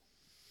 Jeff,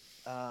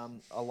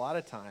 a lot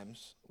of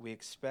times we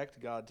expect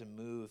God to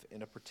move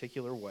in a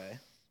particular way.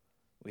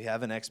 We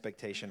have an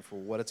expectation for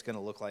what it's going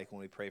to look like when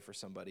we pray for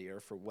somebody, or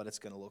for what it's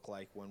going to look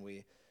like when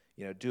we,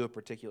 do a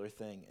particular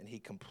thing, and he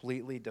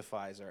completely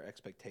defies our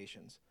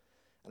expectations.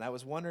 And I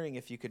was wondering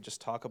if you could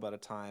just talk about a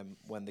time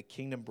when the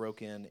kingdom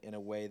broke in a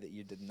way that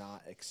you did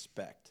not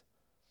expect.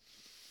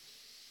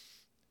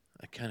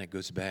 It kind of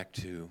goes back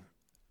to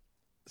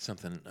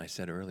something I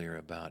said earlier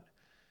about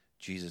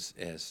Jesus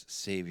as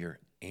Savior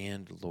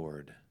and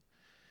Lord.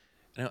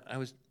 And I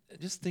was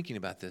just thinking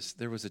about this.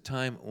 There was a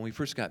time when we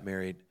first got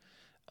married,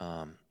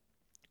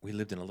 we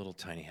lived in a little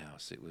tiny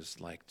house. It was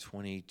like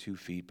 22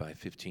 feet by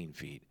 15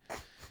 feet.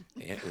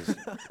 And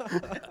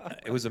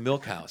it was a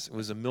milk house. It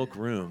was a milk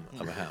room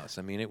of a house.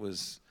 I mean, it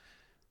was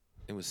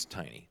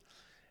tiny.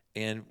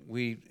 And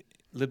we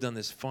lived on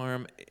this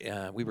farm.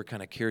 We were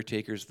kind of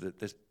caretakers.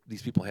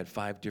 These people had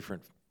 5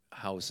 different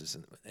houses,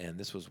 and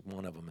this was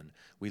one of them. And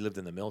we lived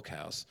in the milk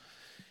house.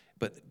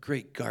 But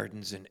great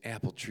gardens and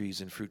apple trees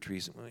and fruit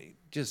trees. And we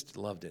just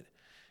loved it.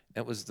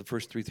 That was the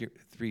first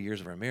 3 years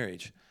of our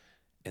marriage.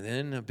 And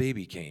then a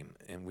baby came,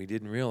 and we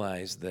didn't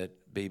realize that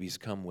babies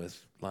come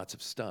with lots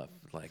of stuff,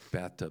 like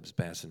bathtubs,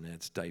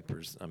 bassinets,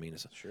 diapers. I mean,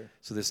 Sure.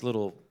 So this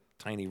little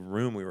tiny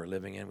room we were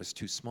living in was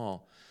too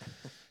small.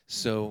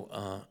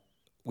 So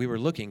we were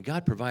looking.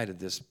 God provided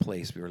this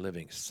place we were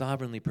living,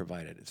 sovereignly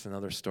provided. It's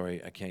another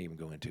story I can't even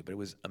go into, but it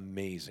was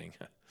amazing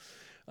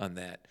on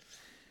that.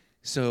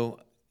 So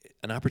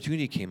an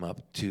opportunity came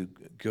up to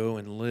go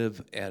and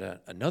live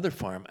at another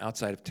farm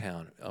outside of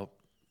town,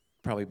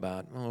 probably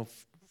about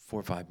 4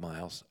 or 5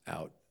 miles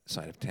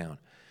outside of town.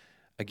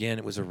 Again,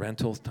 it was a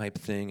rental type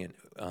thing,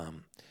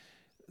 and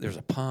there's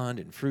a pond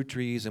and fruit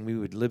trees, and we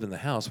would live in the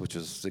house, which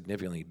was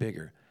significantly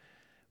bigger.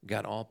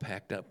 Got all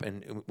packed up,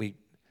 and we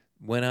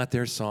went out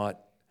there, saw it,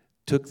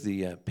 took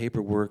the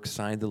paperwork,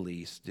 signed the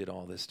lease, did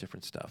all this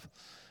different stuff,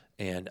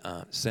 and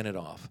sent it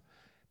off.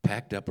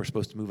 Packed up. We're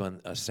supposed to move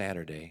on a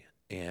Saturday,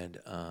 and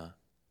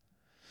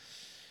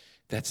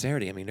that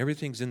Saturday, I mean,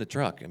 everything's in the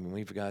truck. I mean,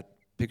 we've got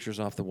pictures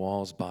off the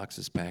walls,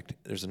 boxes packed.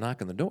 There's a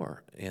knock on the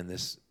door, and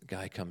this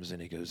guy comes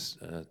in. He goes,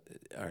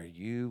 are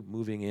you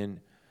moving in?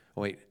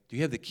 Oh, wait, do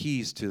you have the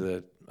keys to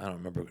the, I don't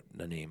remember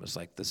the name. It's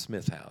like the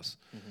Smith house.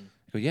 I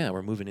go, yeah,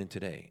 we're moving in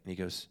today. And he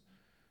goes,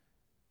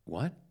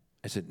 what?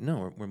 I said,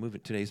 no, we're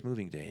moving. Today's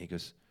moving day. He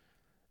goes,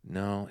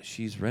 no,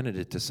 she's rented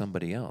it to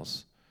somebody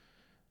else.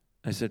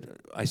 I said,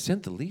 I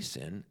sent the lease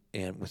in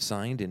and was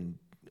signed and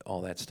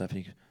all that stuff. And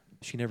he goes,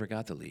 she never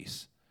got the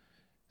lease.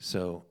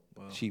 So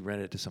she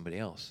rented it to somebody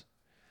else.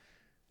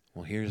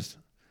 Well, here's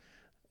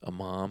a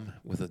mom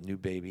with a new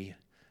baby,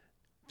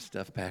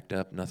 stuff packed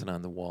up, nothing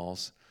on the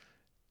walls.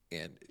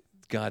 And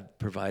God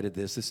provided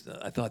this.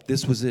 I thought,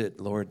 this was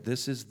it, Lord.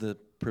 This is the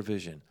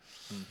provision.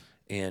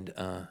 And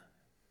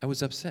I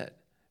was upset.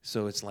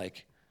 So it's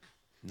like,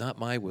 not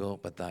my will,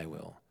 but thy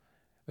will.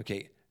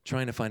 Okay,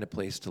 trying to find a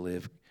place to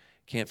live,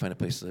 can't find a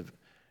place to live.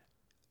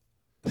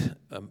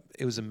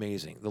 It was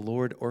amazing. The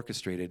Lord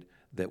orchestrated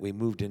that we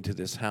moved into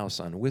this house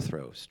on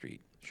Withrow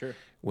Street. Sure.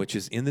 Which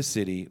is in the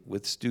city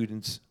with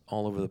students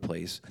all over the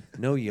place,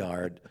 no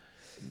yard.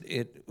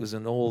 It was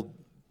it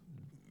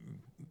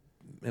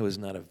was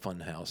not a fun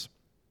house.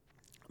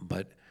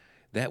 But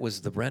that was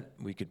the rent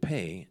we could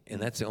pay,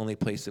 and that's the only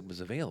place that was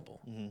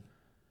available.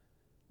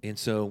 And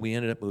so we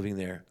ended up moving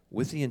there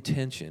with the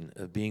intention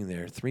of being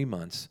there 3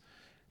 months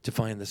to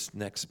find this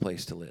next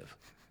place to live.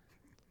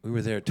 We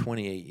were there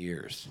 28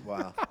 years.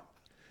 Wow.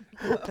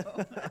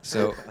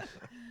 So,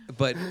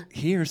 but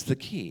here's the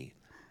key.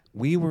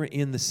 We were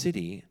in the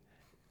city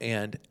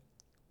and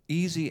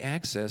easy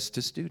access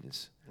to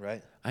students.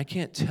 Right. I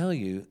can't tell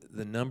you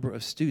the number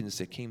of students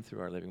that came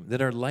through our living room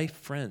that are life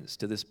friends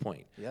to this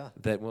point. Yeah.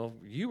 That, well,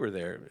 you were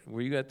there.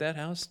 Were you at that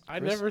house? I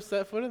Chris? never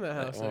set foot in that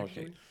house, Oh,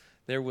 actually.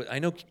 There was, I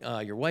know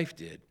your wife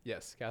did.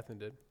 Yes, Catherine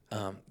did.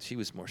 She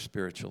was more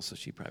spiritual, so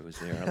she probably was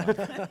there a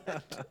lot.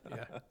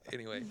 Yeah.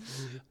 Anyway,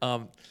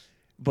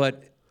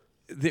 but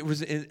there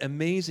was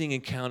amazing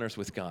encounters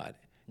with God.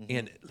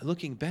 And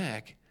looking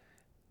back,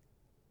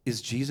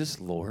 is Jesus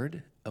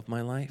Lord of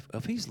my life?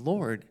 If he's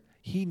Lord,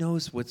 he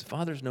knows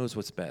Fathers knows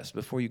what's best.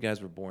 Before you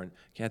guys were born,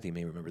 Kathy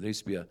may remember, there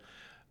used to be a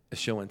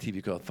show on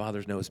TV called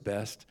Fathers Knows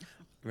Best.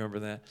 Remember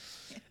that?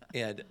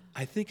 And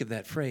I think of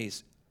that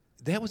phrase,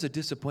 that was a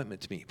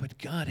disappointment to me, but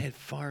God had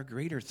far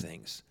greater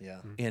things. Yeah.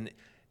 And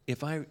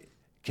if I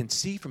can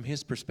see from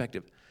his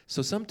perspective,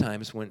 so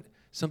sometimes when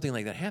something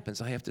like that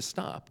happens, I have to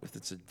stop. If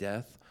it's a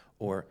death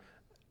or,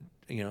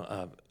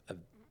 a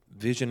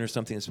vision or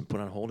something that's been put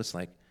on hold, it's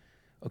like,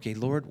 okay,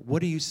 Lord,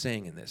 what are you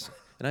saying in this?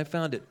 And I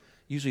found it,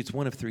 usually it's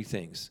one of three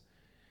things.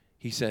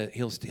 He said,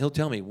 he'll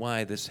tell me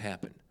why this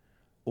happened.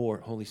 Or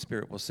Holy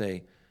Spirit will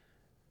say,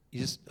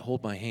 you just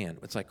hold my hand.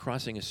 It's like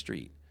crossing a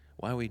street.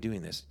 Why are we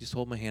doing this? Just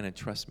hold my hand and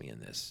trust me in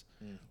this.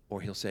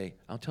 Or he'll say,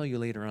 I'll tell you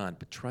later on,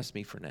 but trust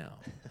me for now.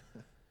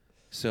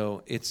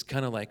 So it's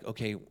kind of like,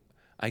 okay,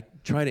 I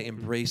try to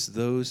embrace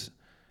those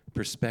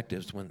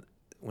perspectives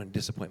when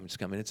disappointments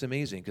come. And it's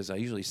amazing because I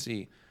usually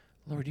see,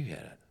 Lord, you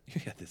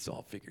had this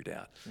all figured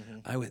out.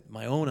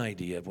 My own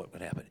idea of what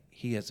would happen.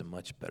 He has a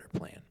much better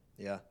plan.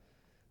 Yeah.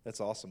 That's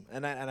awesome.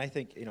 And I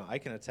think, I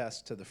can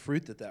attest to the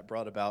fruit that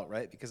brought about,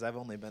 right? Because I've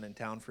only been in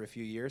town for a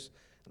few years,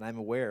 and I'm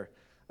aware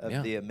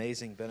of the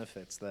amazing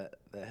benefits that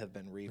have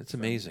been reaped. It's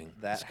amazing.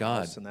 From that It's God.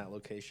 house and that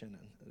location.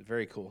 And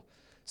very cool.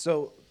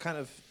 So kind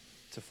of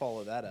to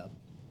follow that up,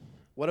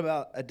 what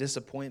about a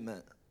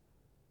disappointment,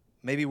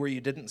 maybe where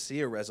you didn't see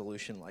a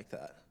resolution like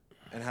that,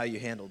 and how you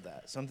handled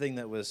that? Something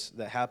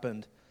that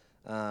happened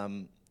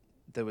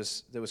that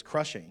was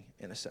crushing,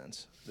 in a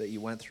sense, that you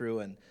went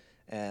through,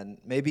 and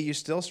maybe you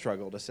still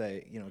struggle to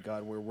say,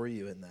 God, where were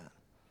you in that?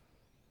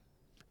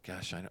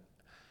 Gosh,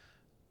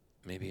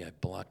 maybe I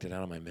blocked it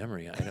out of my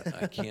memory.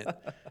 I can't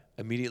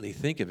immediately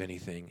think of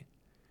anything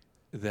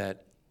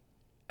that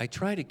I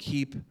try to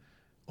keep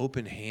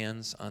open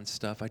hands on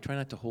stuff. I try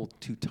not to hold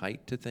too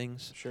tight to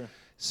things. Sure.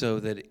 So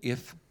that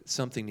if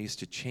something needs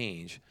to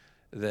change,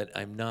 that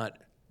I'm not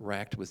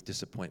racked with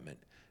disappointment.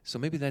 So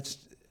maybe that's,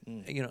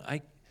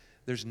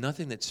 there's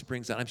nothing that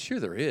springs out. I'm sure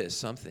there is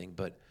something,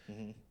 but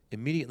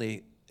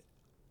immediately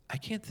I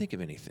can't think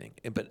of anything.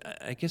 But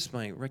I guess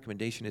my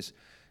recommendation is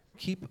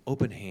keep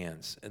open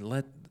hands and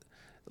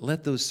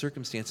let those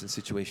circumstances and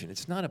situation.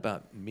 It's not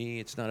about me.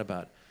 It's not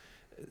about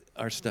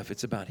our stuff.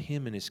 It's about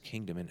him and his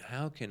kingdom. And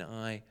how can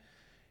I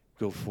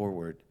go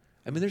forward?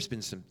 I mean, there's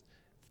been some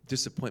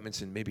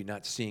disappointments in maybe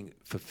not seeing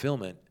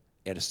fulfillment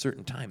at a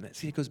certain time.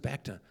 It goes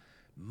back to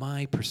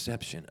my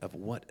perception of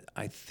what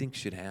I think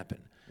should happen.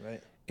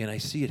 Right. And I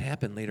see it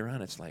happen later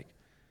on. It's like,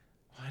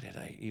 why did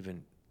I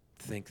even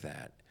think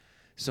that?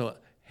 So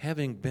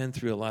having been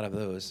through a lot of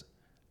those,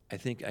 I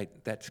think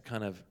that's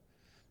kind of,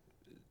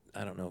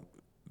 I don't know,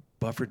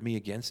 buffered me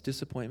against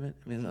disappointment.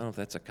 I mean, I don't know if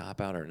that's a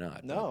cop-out or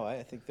not. No,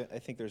 I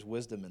think there's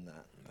wisdom in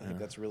that. I think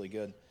that's really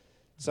good.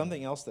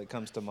 Something else that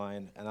comes to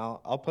mind, and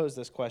I'll pose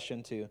this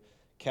question to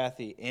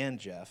Kathy and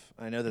Jeff.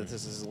 I know that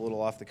this is a little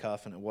off the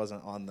cuff and it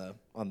wasn't on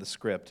the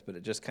script, but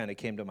it just kind of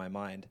came to my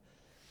mind.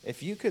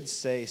 If you could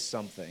say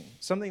something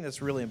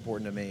that's really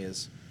important to me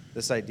is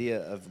this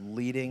idea of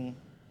leading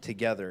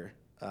together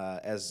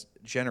as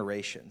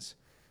generations.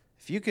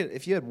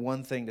 If you had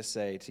one thing to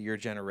say to your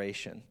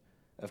generation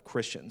of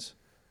Christians,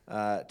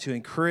 to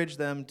encourage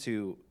them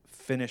to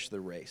finish the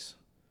race,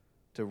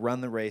 to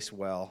run the race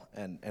well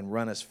and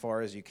run as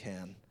far as you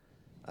can,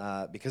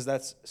 because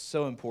that's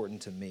so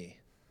important to me,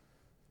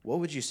 what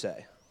would you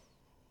say?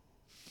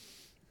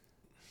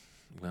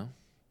 Well,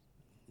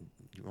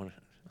 you want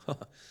to?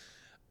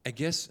 I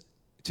guess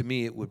to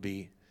me it would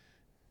be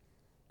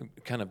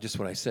kind of just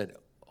what I said.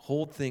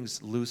 Hold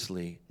things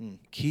loosely.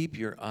 Keep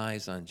your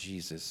eyes on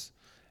Jesus,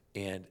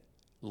 and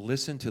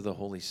listen to the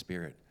Holy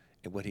Spirit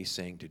and what He's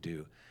saying to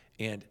do.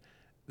 And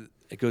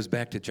it goes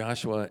back to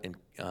Joshua and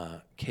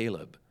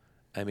Caleb.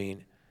 I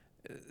mean,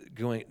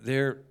 going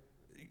there.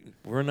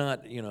 We're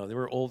not, they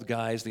were old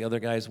guys. The other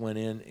guys went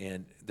in,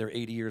 and they're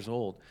 80 years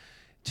old.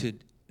 To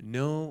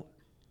know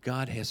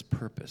God has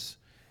purpose,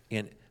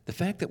 and the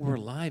fact that we're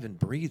alive and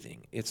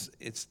breathing, it's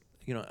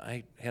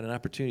I had an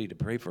opportunity to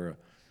pray for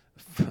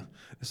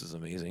this is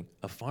amazing,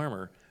 a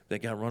farmer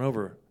that got run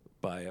over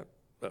by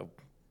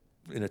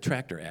in a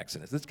tractor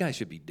accident. This guy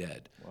should be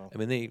dead. Wow. I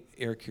mean, they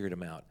air cured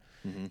him out,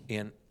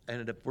 and I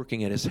ended up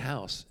working at his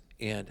house,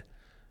 and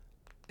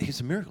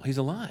he's a miracle. He's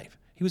alive.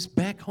 He was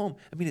back home.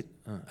 I mean,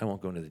 I won't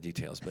go into the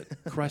details, but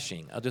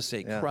crushing. I'll just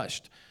say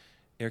crushed.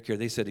 Air care.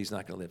 They said he's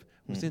not going to live.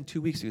 Within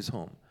 2 weeks, he was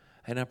home.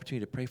 I had an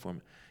opportunity to pray for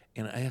him.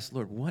 And I asked,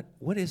 Lord,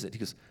 what is it? He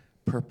goes,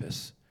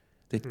 purpose.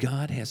 That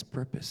God has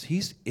purpose.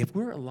 If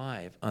we're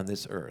alive on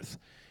this earth,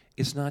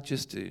 it's not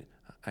just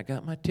I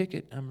got my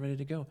ticket, I'm ready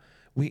to go.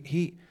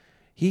 He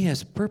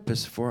has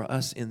purpose for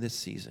us in this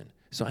season.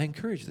 So I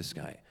encouraged this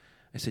guy.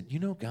 I said,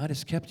 God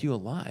has kept you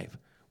alive.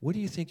 What do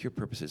you think your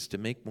purpose is? To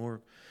make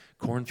more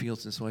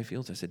cornfields and soy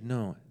fields? I said,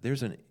 no,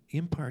 there's an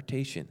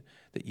impartation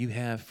that you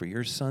have for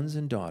your sons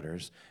and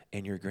daughters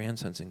and your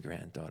grandsons and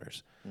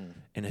granddaughters.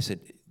 And I said,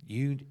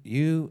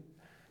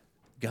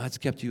 God's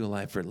kept you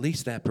alive for at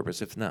least that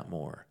purpose, if not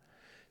more.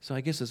 So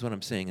I guess that's what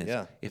I'm saying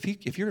is,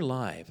 if you're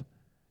alive,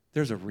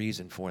 there's a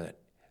reason for that.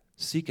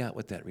 Seek out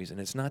what that reason.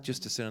 It's not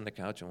just to sit on the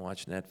couch and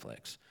watch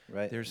Netflix.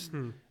 Right.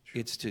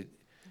 It's to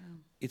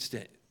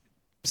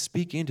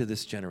speak into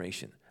this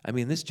generation. I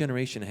mean, this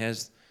generation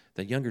has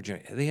the younger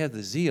generation. They have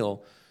the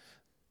zeal.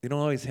 They don't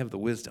always have the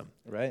wisdom.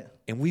 Right.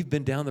 And we've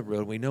been down the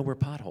road. We know where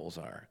potholes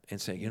are,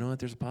 and say, you know what?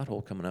 There's a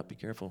pothole coming up. Be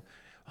careful.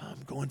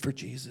 I'm going for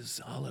Jesus.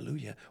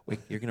 Hallelujah. Wait,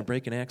 you're going to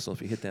break an axle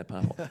if you hit that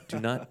pothole. Do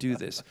not do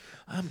this.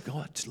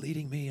 God's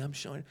leading me. I'm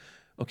showing.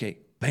 Okay,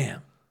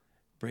 bam.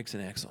 Breaks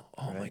an axle.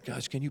 Oh, my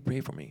gosh. Can you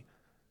pray for me?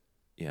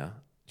 Yeah.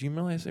 Do you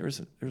realize there's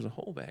a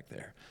hole back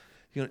there?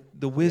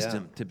 The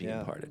wisdom to be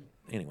imparted.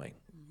 Anyway.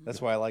 That's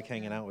why I like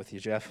hanging out with you,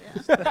 Jeff.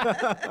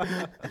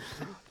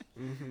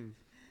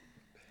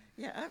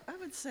 Yeah, I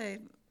would say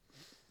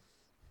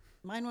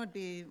mine would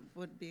be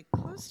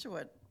close to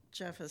what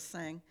Jeff is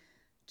saying,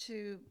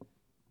 to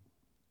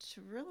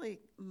really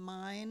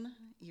mine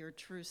your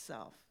true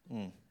self.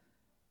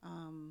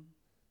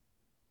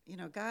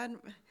 God,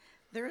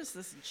 there is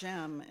this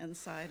gem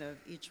inside of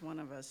each one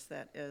of us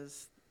that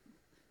is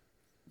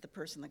the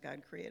person that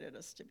God created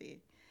us to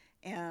be.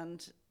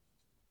 And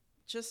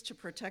just to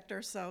protect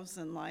ourselves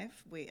in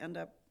life, we end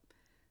up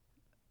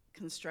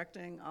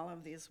constructing all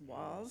of these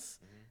walls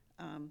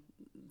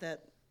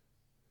that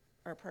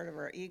are part of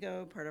our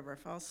ego, part of our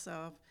false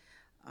self.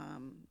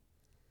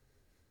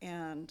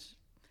 And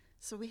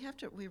so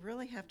we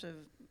really have to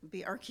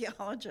be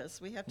archaeologists.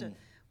 We have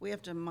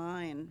to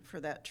mine for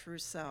that true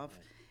self,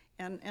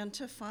 and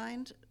to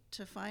find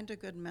a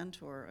good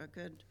mentor, a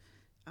good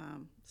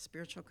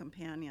spiritual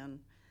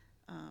companion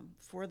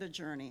for the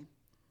journey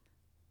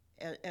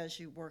as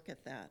you work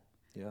at that.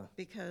 Yeah.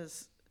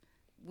 Because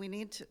we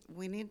need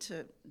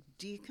to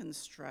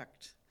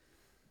deconstruct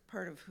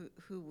part of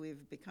who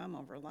we've become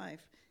over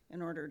life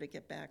in order to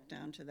get back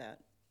down to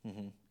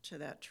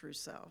that true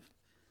self.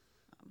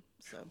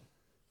 So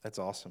that's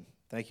awesome.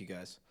 Thank you,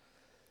 guys.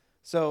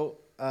 So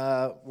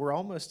we're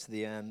almost to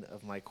the end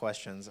of my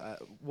questions.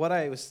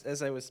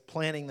 As I was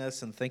planning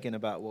this and thinking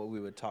about what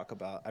we would talk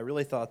about, I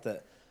really thought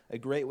that a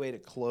great way to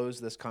close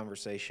this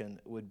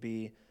conversation would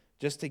be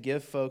just to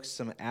give folks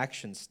some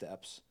action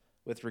steps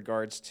with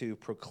regards to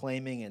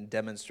proclaiming and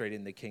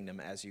demonstrating the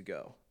kingdom as you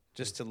go.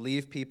 Just to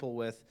leave people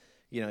with,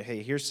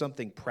 hey, here's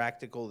something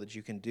practical that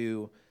you can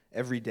do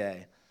every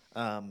day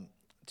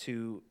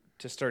to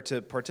start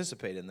to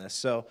participate in this.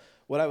 So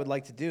what I would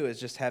like to do is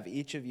just have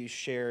each of you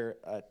share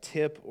a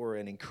tip or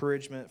an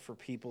encouragement for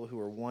people who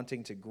are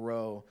wanting to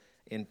grow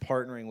in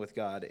partnering with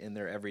God in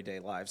their everyday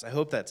lives. I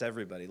hope that's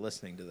everybody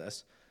listening to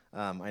this.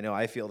 I know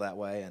I feel that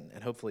way,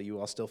 and hopefully you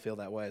all still feel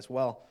that way as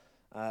well.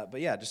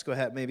 But yeah, just go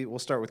ahead. Maybe we'll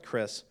start with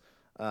Chris.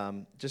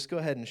 Just go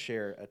ahead and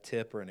share a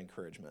tip or an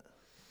encouragement.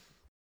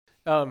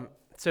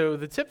 So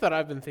the tip that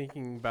I've been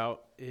thinking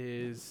about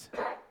is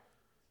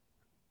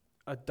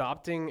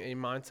adopting a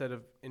mindset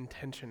of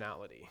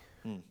intentionality.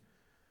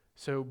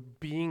 So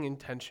being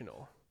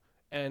intentional,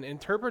 and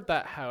interpret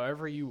that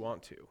however you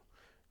want to.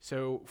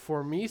 So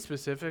for me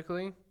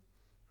specifically,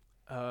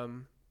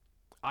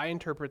 I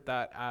interpret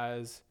that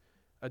as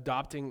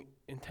adopting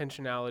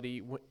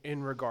intentionality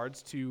in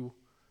regards to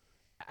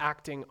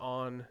acting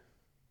on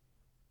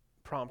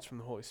prompts from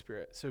the Holy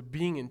Spirit. So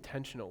being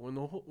intentional. When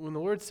the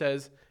Lord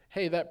says,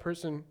 hey, that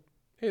person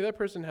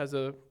has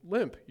a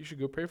limp, you should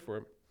go pray for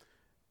him.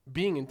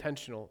 Being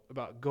intentional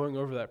about going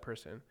over that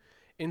person.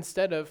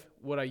 Instead of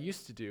what I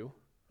used to do,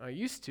 I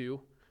used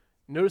to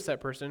notice that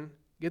person,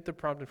 get the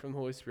prompting from the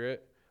Holy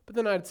Spirit, but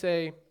then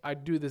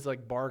I'd do this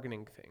like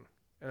bargaining thing.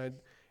 And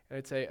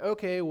I'd say,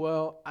 okay,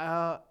 well,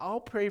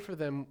 I'll pray for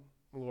them,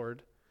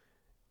 Lord,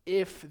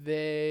 if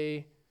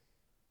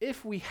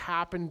we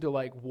happen to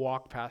like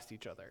walk past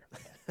each other.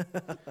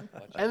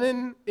 And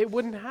then it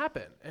wouldn't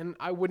happen, and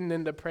I wouldn't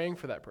end up praying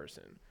for that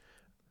person.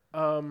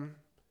 And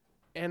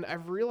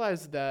I've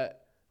realized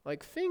that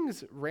like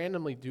things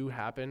randomly do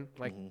happen.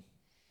 Like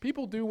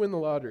people do win the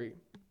lottery,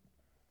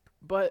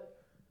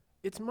 but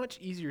it's much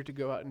easier to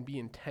go out and be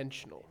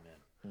intentional.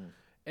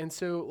 And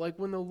so like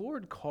when the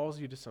Lord calls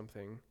you to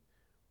something,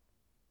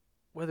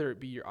 whether it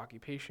be your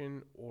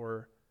occupation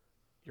or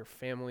your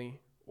family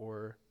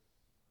or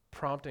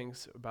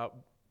promptings about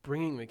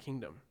bringing the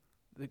kingdom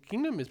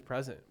is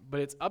present, but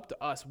it's up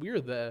to us. We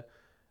are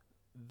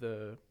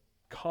the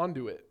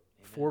conduit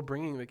for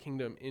bringing the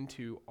kingdom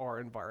into our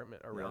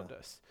environment around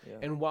us. Yeah.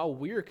 And while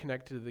we're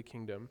connected to the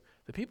kingdom,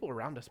 the people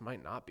around us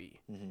might not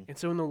be. And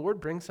so when the Lord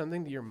brings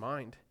something to your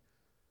mind,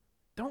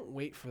 don't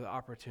wait for the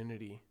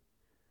opportunity.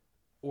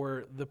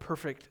 or the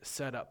perfect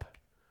setup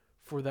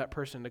for that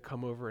person to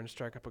come over and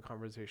strike up a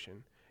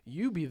conversation.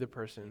 You be the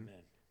person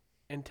Amen.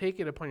 and take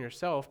it upon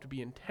yourself to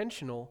be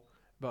intentional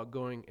about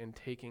going and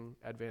taking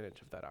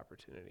advantage of that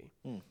opportunity.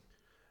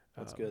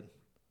 That's Um, good.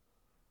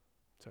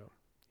 So,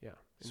 yeah,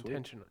 Sweet.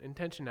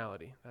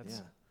 intentionality. That's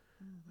Yeah,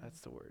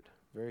 that's the word.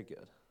 very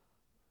good.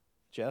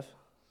 Jeff?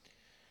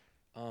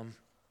 I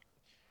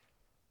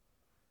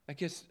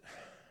guess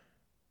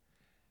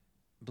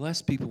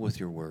bless people with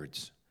your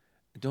words.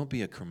 Don't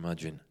be a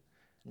curmudgeon.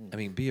 I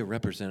mean, be a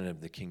representative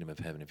of the kingdom of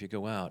heaven. If you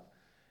go out,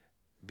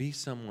 be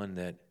someone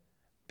that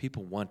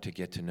people want to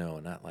get to know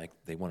and not like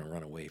they want to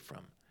run away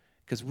from.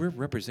 Because we're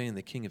representing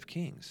the King of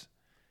Kings.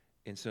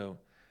 And so,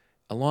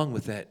 along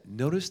with that,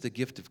 notice the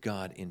gift of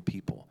God in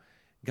people.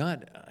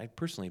 God, I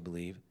personally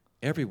believe,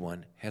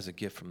 everyone has a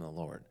gift from the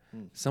Lord.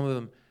 Some of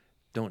them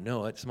don't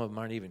know it. Some of them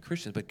aren't even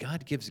Christians, but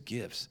God gives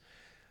gifts.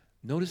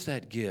 Notice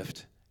that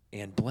gift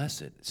and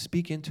bless it.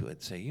 Speak into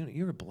it. Say,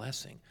 you're a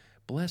blessing.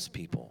 Bless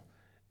people.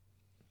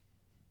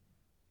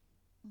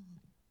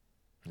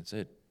 That's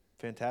it.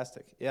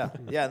 Fantastic. Yeah.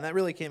 Yeah, and that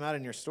really came out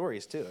in your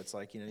stories too. It's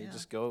like, you Yeah.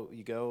 just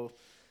go,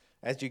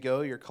 as you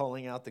go, you're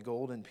calling out the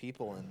golden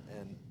people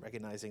and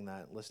recognizing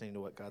that, listening to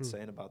what God's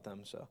saying about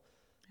them. So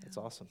it's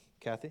awesome.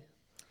 Kathy?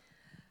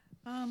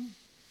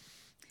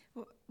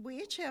 We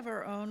each have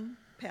our own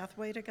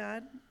pathway to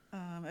God.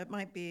 It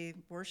might be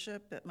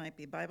worship, it might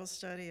be Bible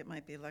study, it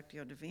might be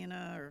Lectio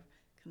Divina or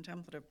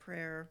contemplative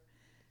prayer,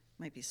 it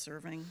might be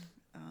serving.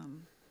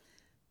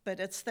 But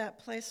it's that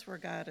place where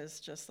God is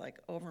just like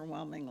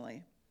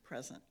overwhelmingly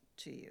present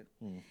to you.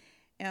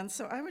 And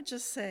so I would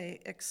just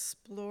say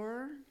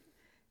explore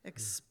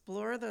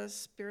those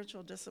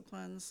spiritual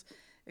disciplines,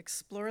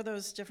 explore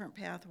those different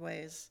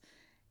pathways,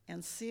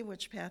 and see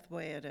which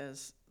pathway it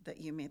is that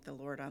you meet the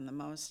Lord on the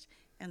most,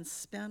 and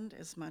spend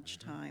as much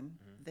time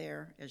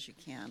there as you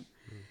can.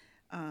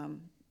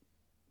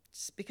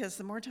 Because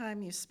the more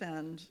time you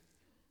spend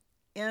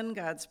in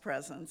God's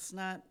presence,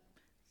 not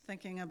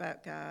thinking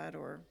about God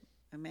or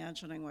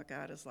imagining what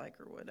God is like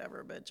or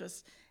whatever, but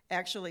just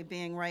actually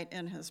being right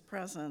in his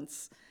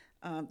presence,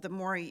 the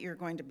more you're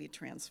going to be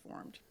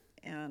transformed.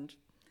 And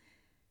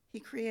he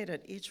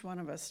created each one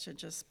of us to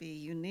just be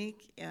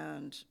unique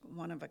and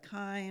one of a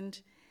kind.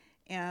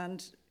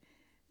 And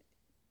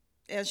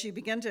as you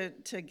begin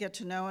to get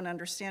to know and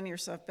understand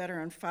yourself better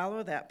and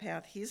follow that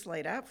path he's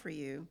laid out for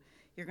you,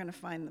 you're going to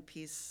find the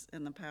peace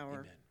and the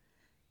power Amen.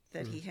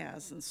 that he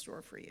has in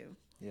store for you.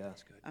 Yeah.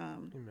 That's good.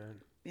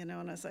 Amen.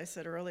 And as I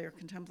said earlier,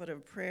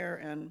 contemplative prayer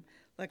and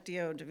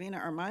Lectio Divina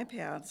are my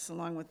paths,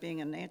 along with being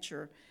in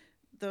nature.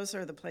 Those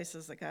are the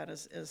places that God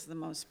is the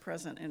most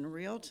present and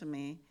real to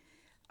me.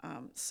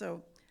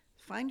 So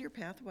find your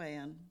pathway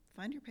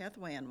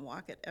and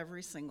walk it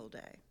every single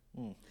day.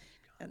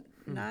 And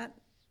not,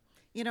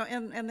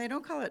 and they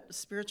don't call it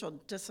spiritual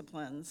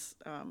disciplines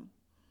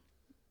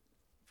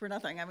for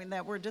nothing. I mean,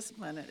 that word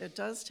discipline, it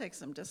does take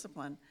some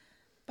discipline.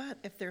 But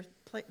if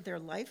they're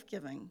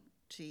life-giving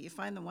to you, you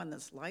find the one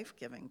that's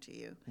life-giving to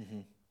you.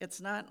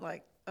 It's not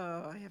like,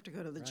 oh, I have to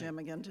go to the gym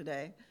again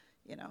today.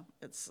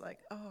 It's like,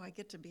 oh, I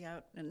get to be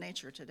out in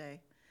nature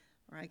today,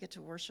 or I get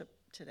to worship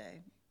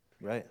today.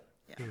 Right.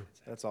 Yeah.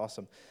 That's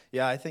awesome.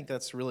 Yeah, I think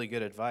that's really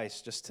good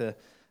advice.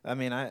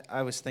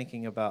 I was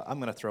thinking about, I'm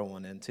going to throw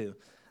one in too,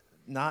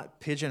 not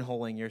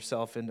pigeonholing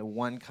yourself into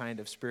one kind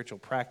of spiritual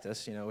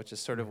practice, which is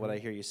sort of what I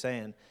hear you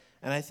saying.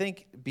 And I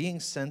think being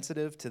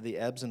sensitive to the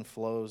ebbs and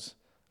flows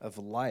of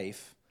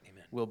life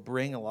will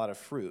bring a lot of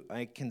fruit.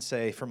 I can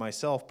say for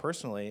myself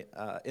personally,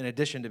 in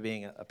addition to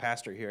being a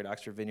pastor here at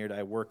Oxford Vineyard,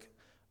 I work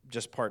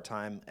just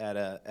part-time at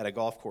a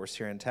golf course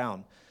here in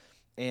town.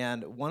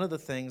 And one of the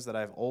things that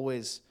I've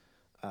always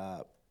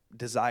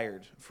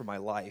desired for my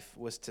life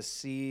was to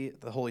see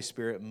the Holy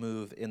Spirit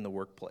move in the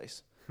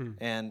workplace.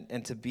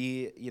 And to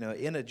be,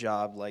 in a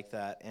job like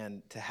that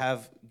and to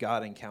have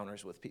God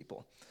encounters with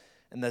people.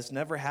 And that's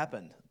never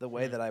happened the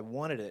way that I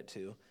wanted it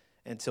to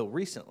until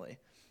recently.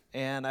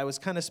 And I was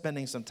kind of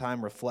spending some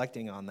time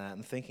reflecting on that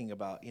and thinking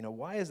about,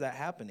 why is that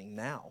happening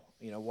now?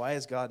 Why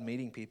is God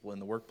meeting people in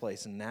the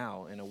workplace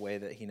now in a way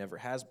that he never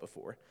has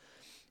before?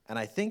 And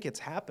I think it's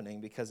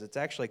happening because it's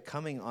actually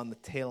coming on the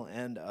tail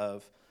end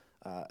of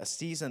a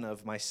season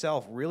of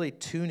myself really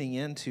tuning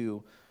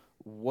into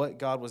what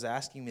God was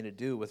asking me to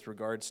do with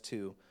regards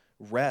to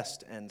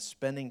rest and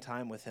spending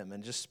time with him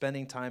and just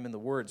spending time in the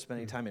Word,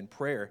 spending time in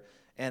prayer.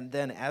 And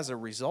then as a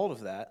result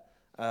of that,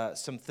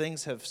 some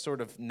things have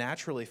sort of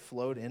naturally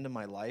flowed into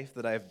my life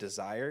that I've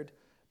desired,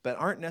 but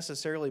aren't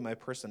necessarily my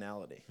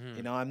personality.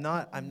 I'm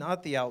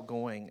not the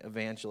outgoing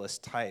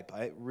evangelist type.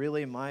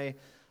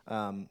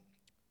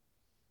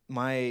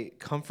 My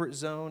comfort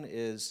zone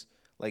is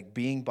like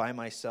being by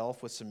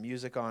myself with some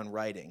music on,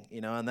 writing,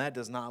 and that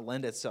does not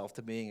lend itself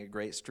to being a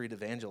great street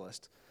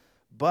evangelist.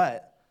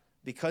 But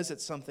because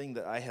it's something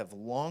that I have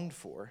longed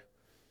for,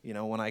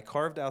 when I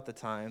carved out the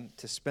time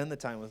to spend the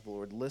time with the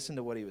Lord, listen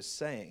to what he was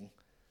saying,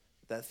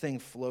 that thing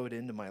flowed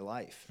into my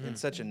life in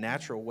such a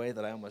natural way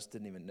that I almost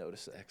didn't even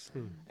notice it.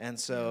 Excellent. And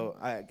so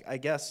I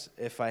guess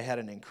if I had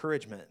an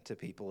encouragement to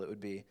people, it would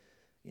be,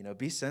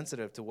 be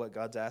sensitive to what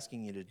God's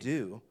asking you to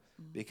do,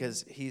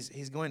 because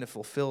he's going to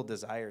fulfill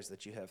desires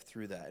that you have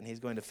through that, and he's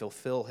going to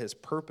fulfill his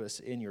purpose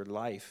in your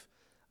life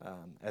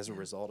as a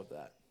result of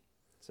that.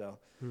 So,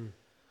 well,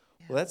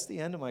 that's the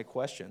end of my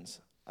questions.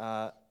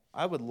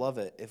 I would love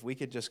it if we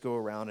could just go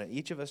around and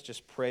each of us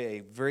just pray a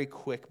very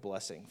quick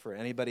blessing for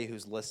anybody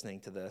who's listening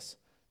to this,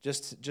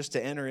 just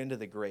to enter into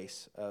the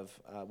grace of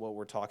what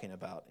we're talking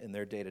about in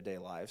their day-to-day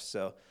lives.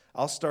 So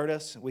I'll start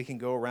us. We can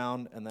go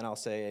around, and then I'll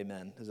say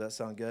amen. Does that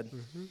sound good?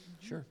 Mm-hmm.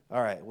 Sure.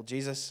 All right. Well,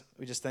 Jesus,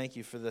 we just thank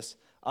you for this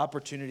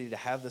opportunity to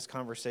have this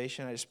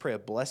conversation. I just pray a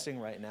blessing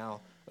right now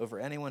over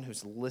anyone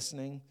who's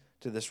listening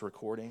to this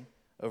recording,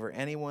 over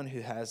anyone who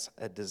has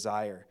a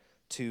desire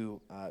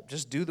to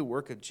just do the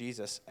work of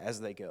Jesus as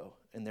they go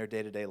in their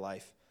day-to-day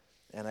life.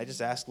 And I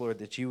just ask, Lord,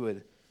 that you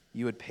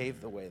would pave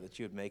the way, that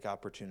you would make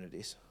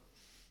opportunities.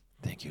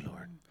 Thank you,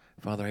 Lord.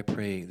 Father, I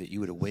pray that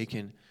you would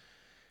awaken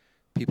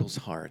people's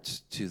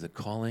hearts to the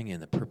calling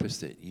and the purpose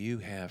that you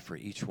have for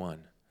each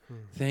one.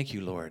 Thank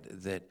you, Lord,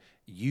 that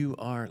you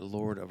are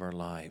Lord of our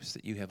lives,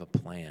 that you have a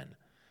plan.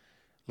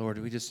 Lord,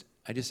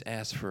 I just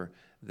ask for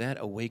that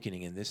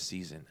awakening in this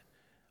season.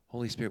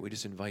 Holy Spirit, we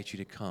just invite you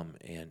to come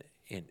and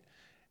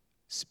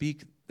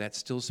speak that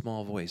still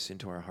small voice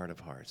into our heart of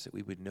hearts, that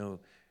we would know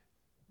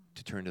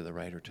to turn to the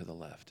right or to the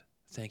left.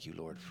 Thank you,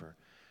 Lord,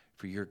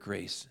 for your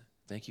grace.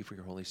 Thank you for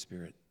your Holy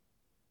Spirit.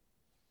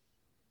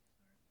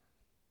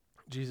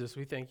 Jesus,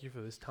 we thank you for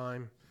this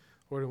time,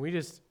 Lord, and we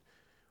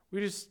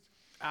just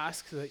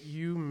ask that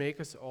you make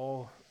us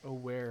all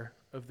aware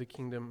of the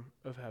kingdom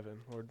of heaven.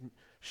 Lord,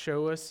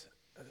 show us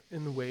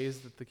in the ways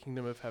that the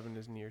kingdom of heaven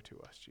is near to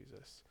us,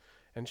 Jesus,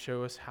 and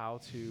show us how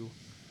to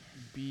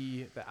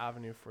be the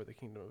avenue for the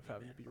kingdom of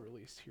heaven to be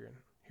released here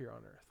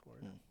on earth,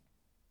 Lord.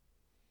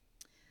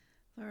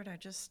 Lord, I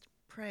just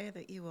pray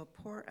that you will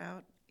pour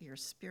out your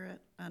Spirit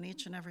on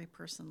each and every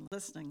person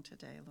listening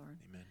today, Lord.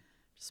 Amen.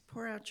 Just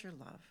pour out your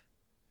love.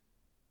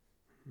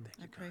 Thank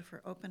you, I pray God.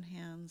 for open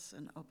hands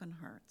and open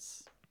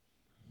hearts.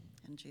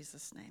 In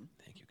Jesus' name,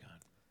 Thank you,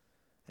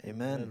 God.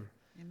 Amen.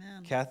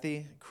 amen.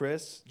 Kathy,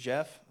 Chris,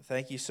 Jeff,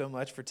 thank you so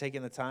much for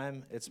taking the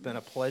time. It's been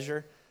a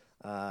pleasure.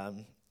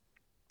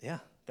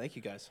 Thank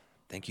you guys.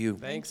 Thank you.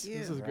 Thanks. you.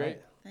 This was All great.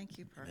 right. Thank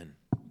you, Parker. Amen.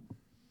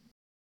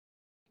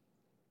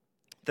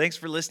 Thanks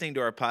for listening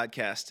to our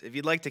podcast. If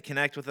you'd like to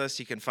connect with us,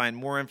 you can find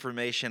more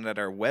information at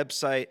our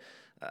website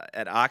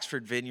at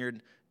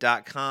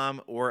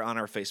oxfordvineyard.com or on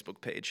our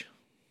Facebook page.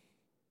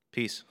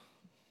 Peace.